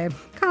that's why I'm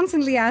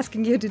constantly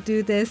asking you to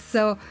do this.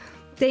 So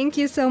thank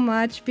you so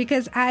much,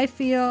 because I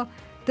feel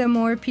the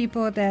more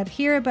people that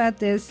hear about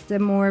this, the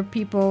more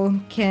people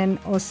can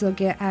also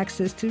get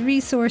access to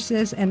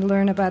resources and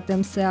learn about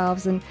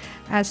themselves. And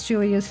as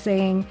Julia is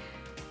saying,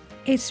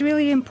 it's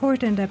really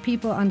important that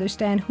people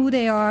understand who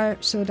they are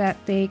so that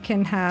they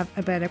can have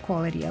a better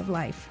quality of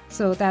life.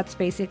 So that's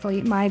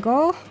basically my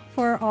goal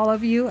for all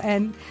of you.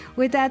 And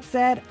with that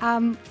said,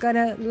 I'm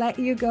gonna let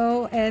you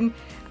go, and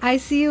I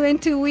see you in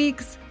 2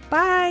 weeks.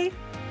 Bye.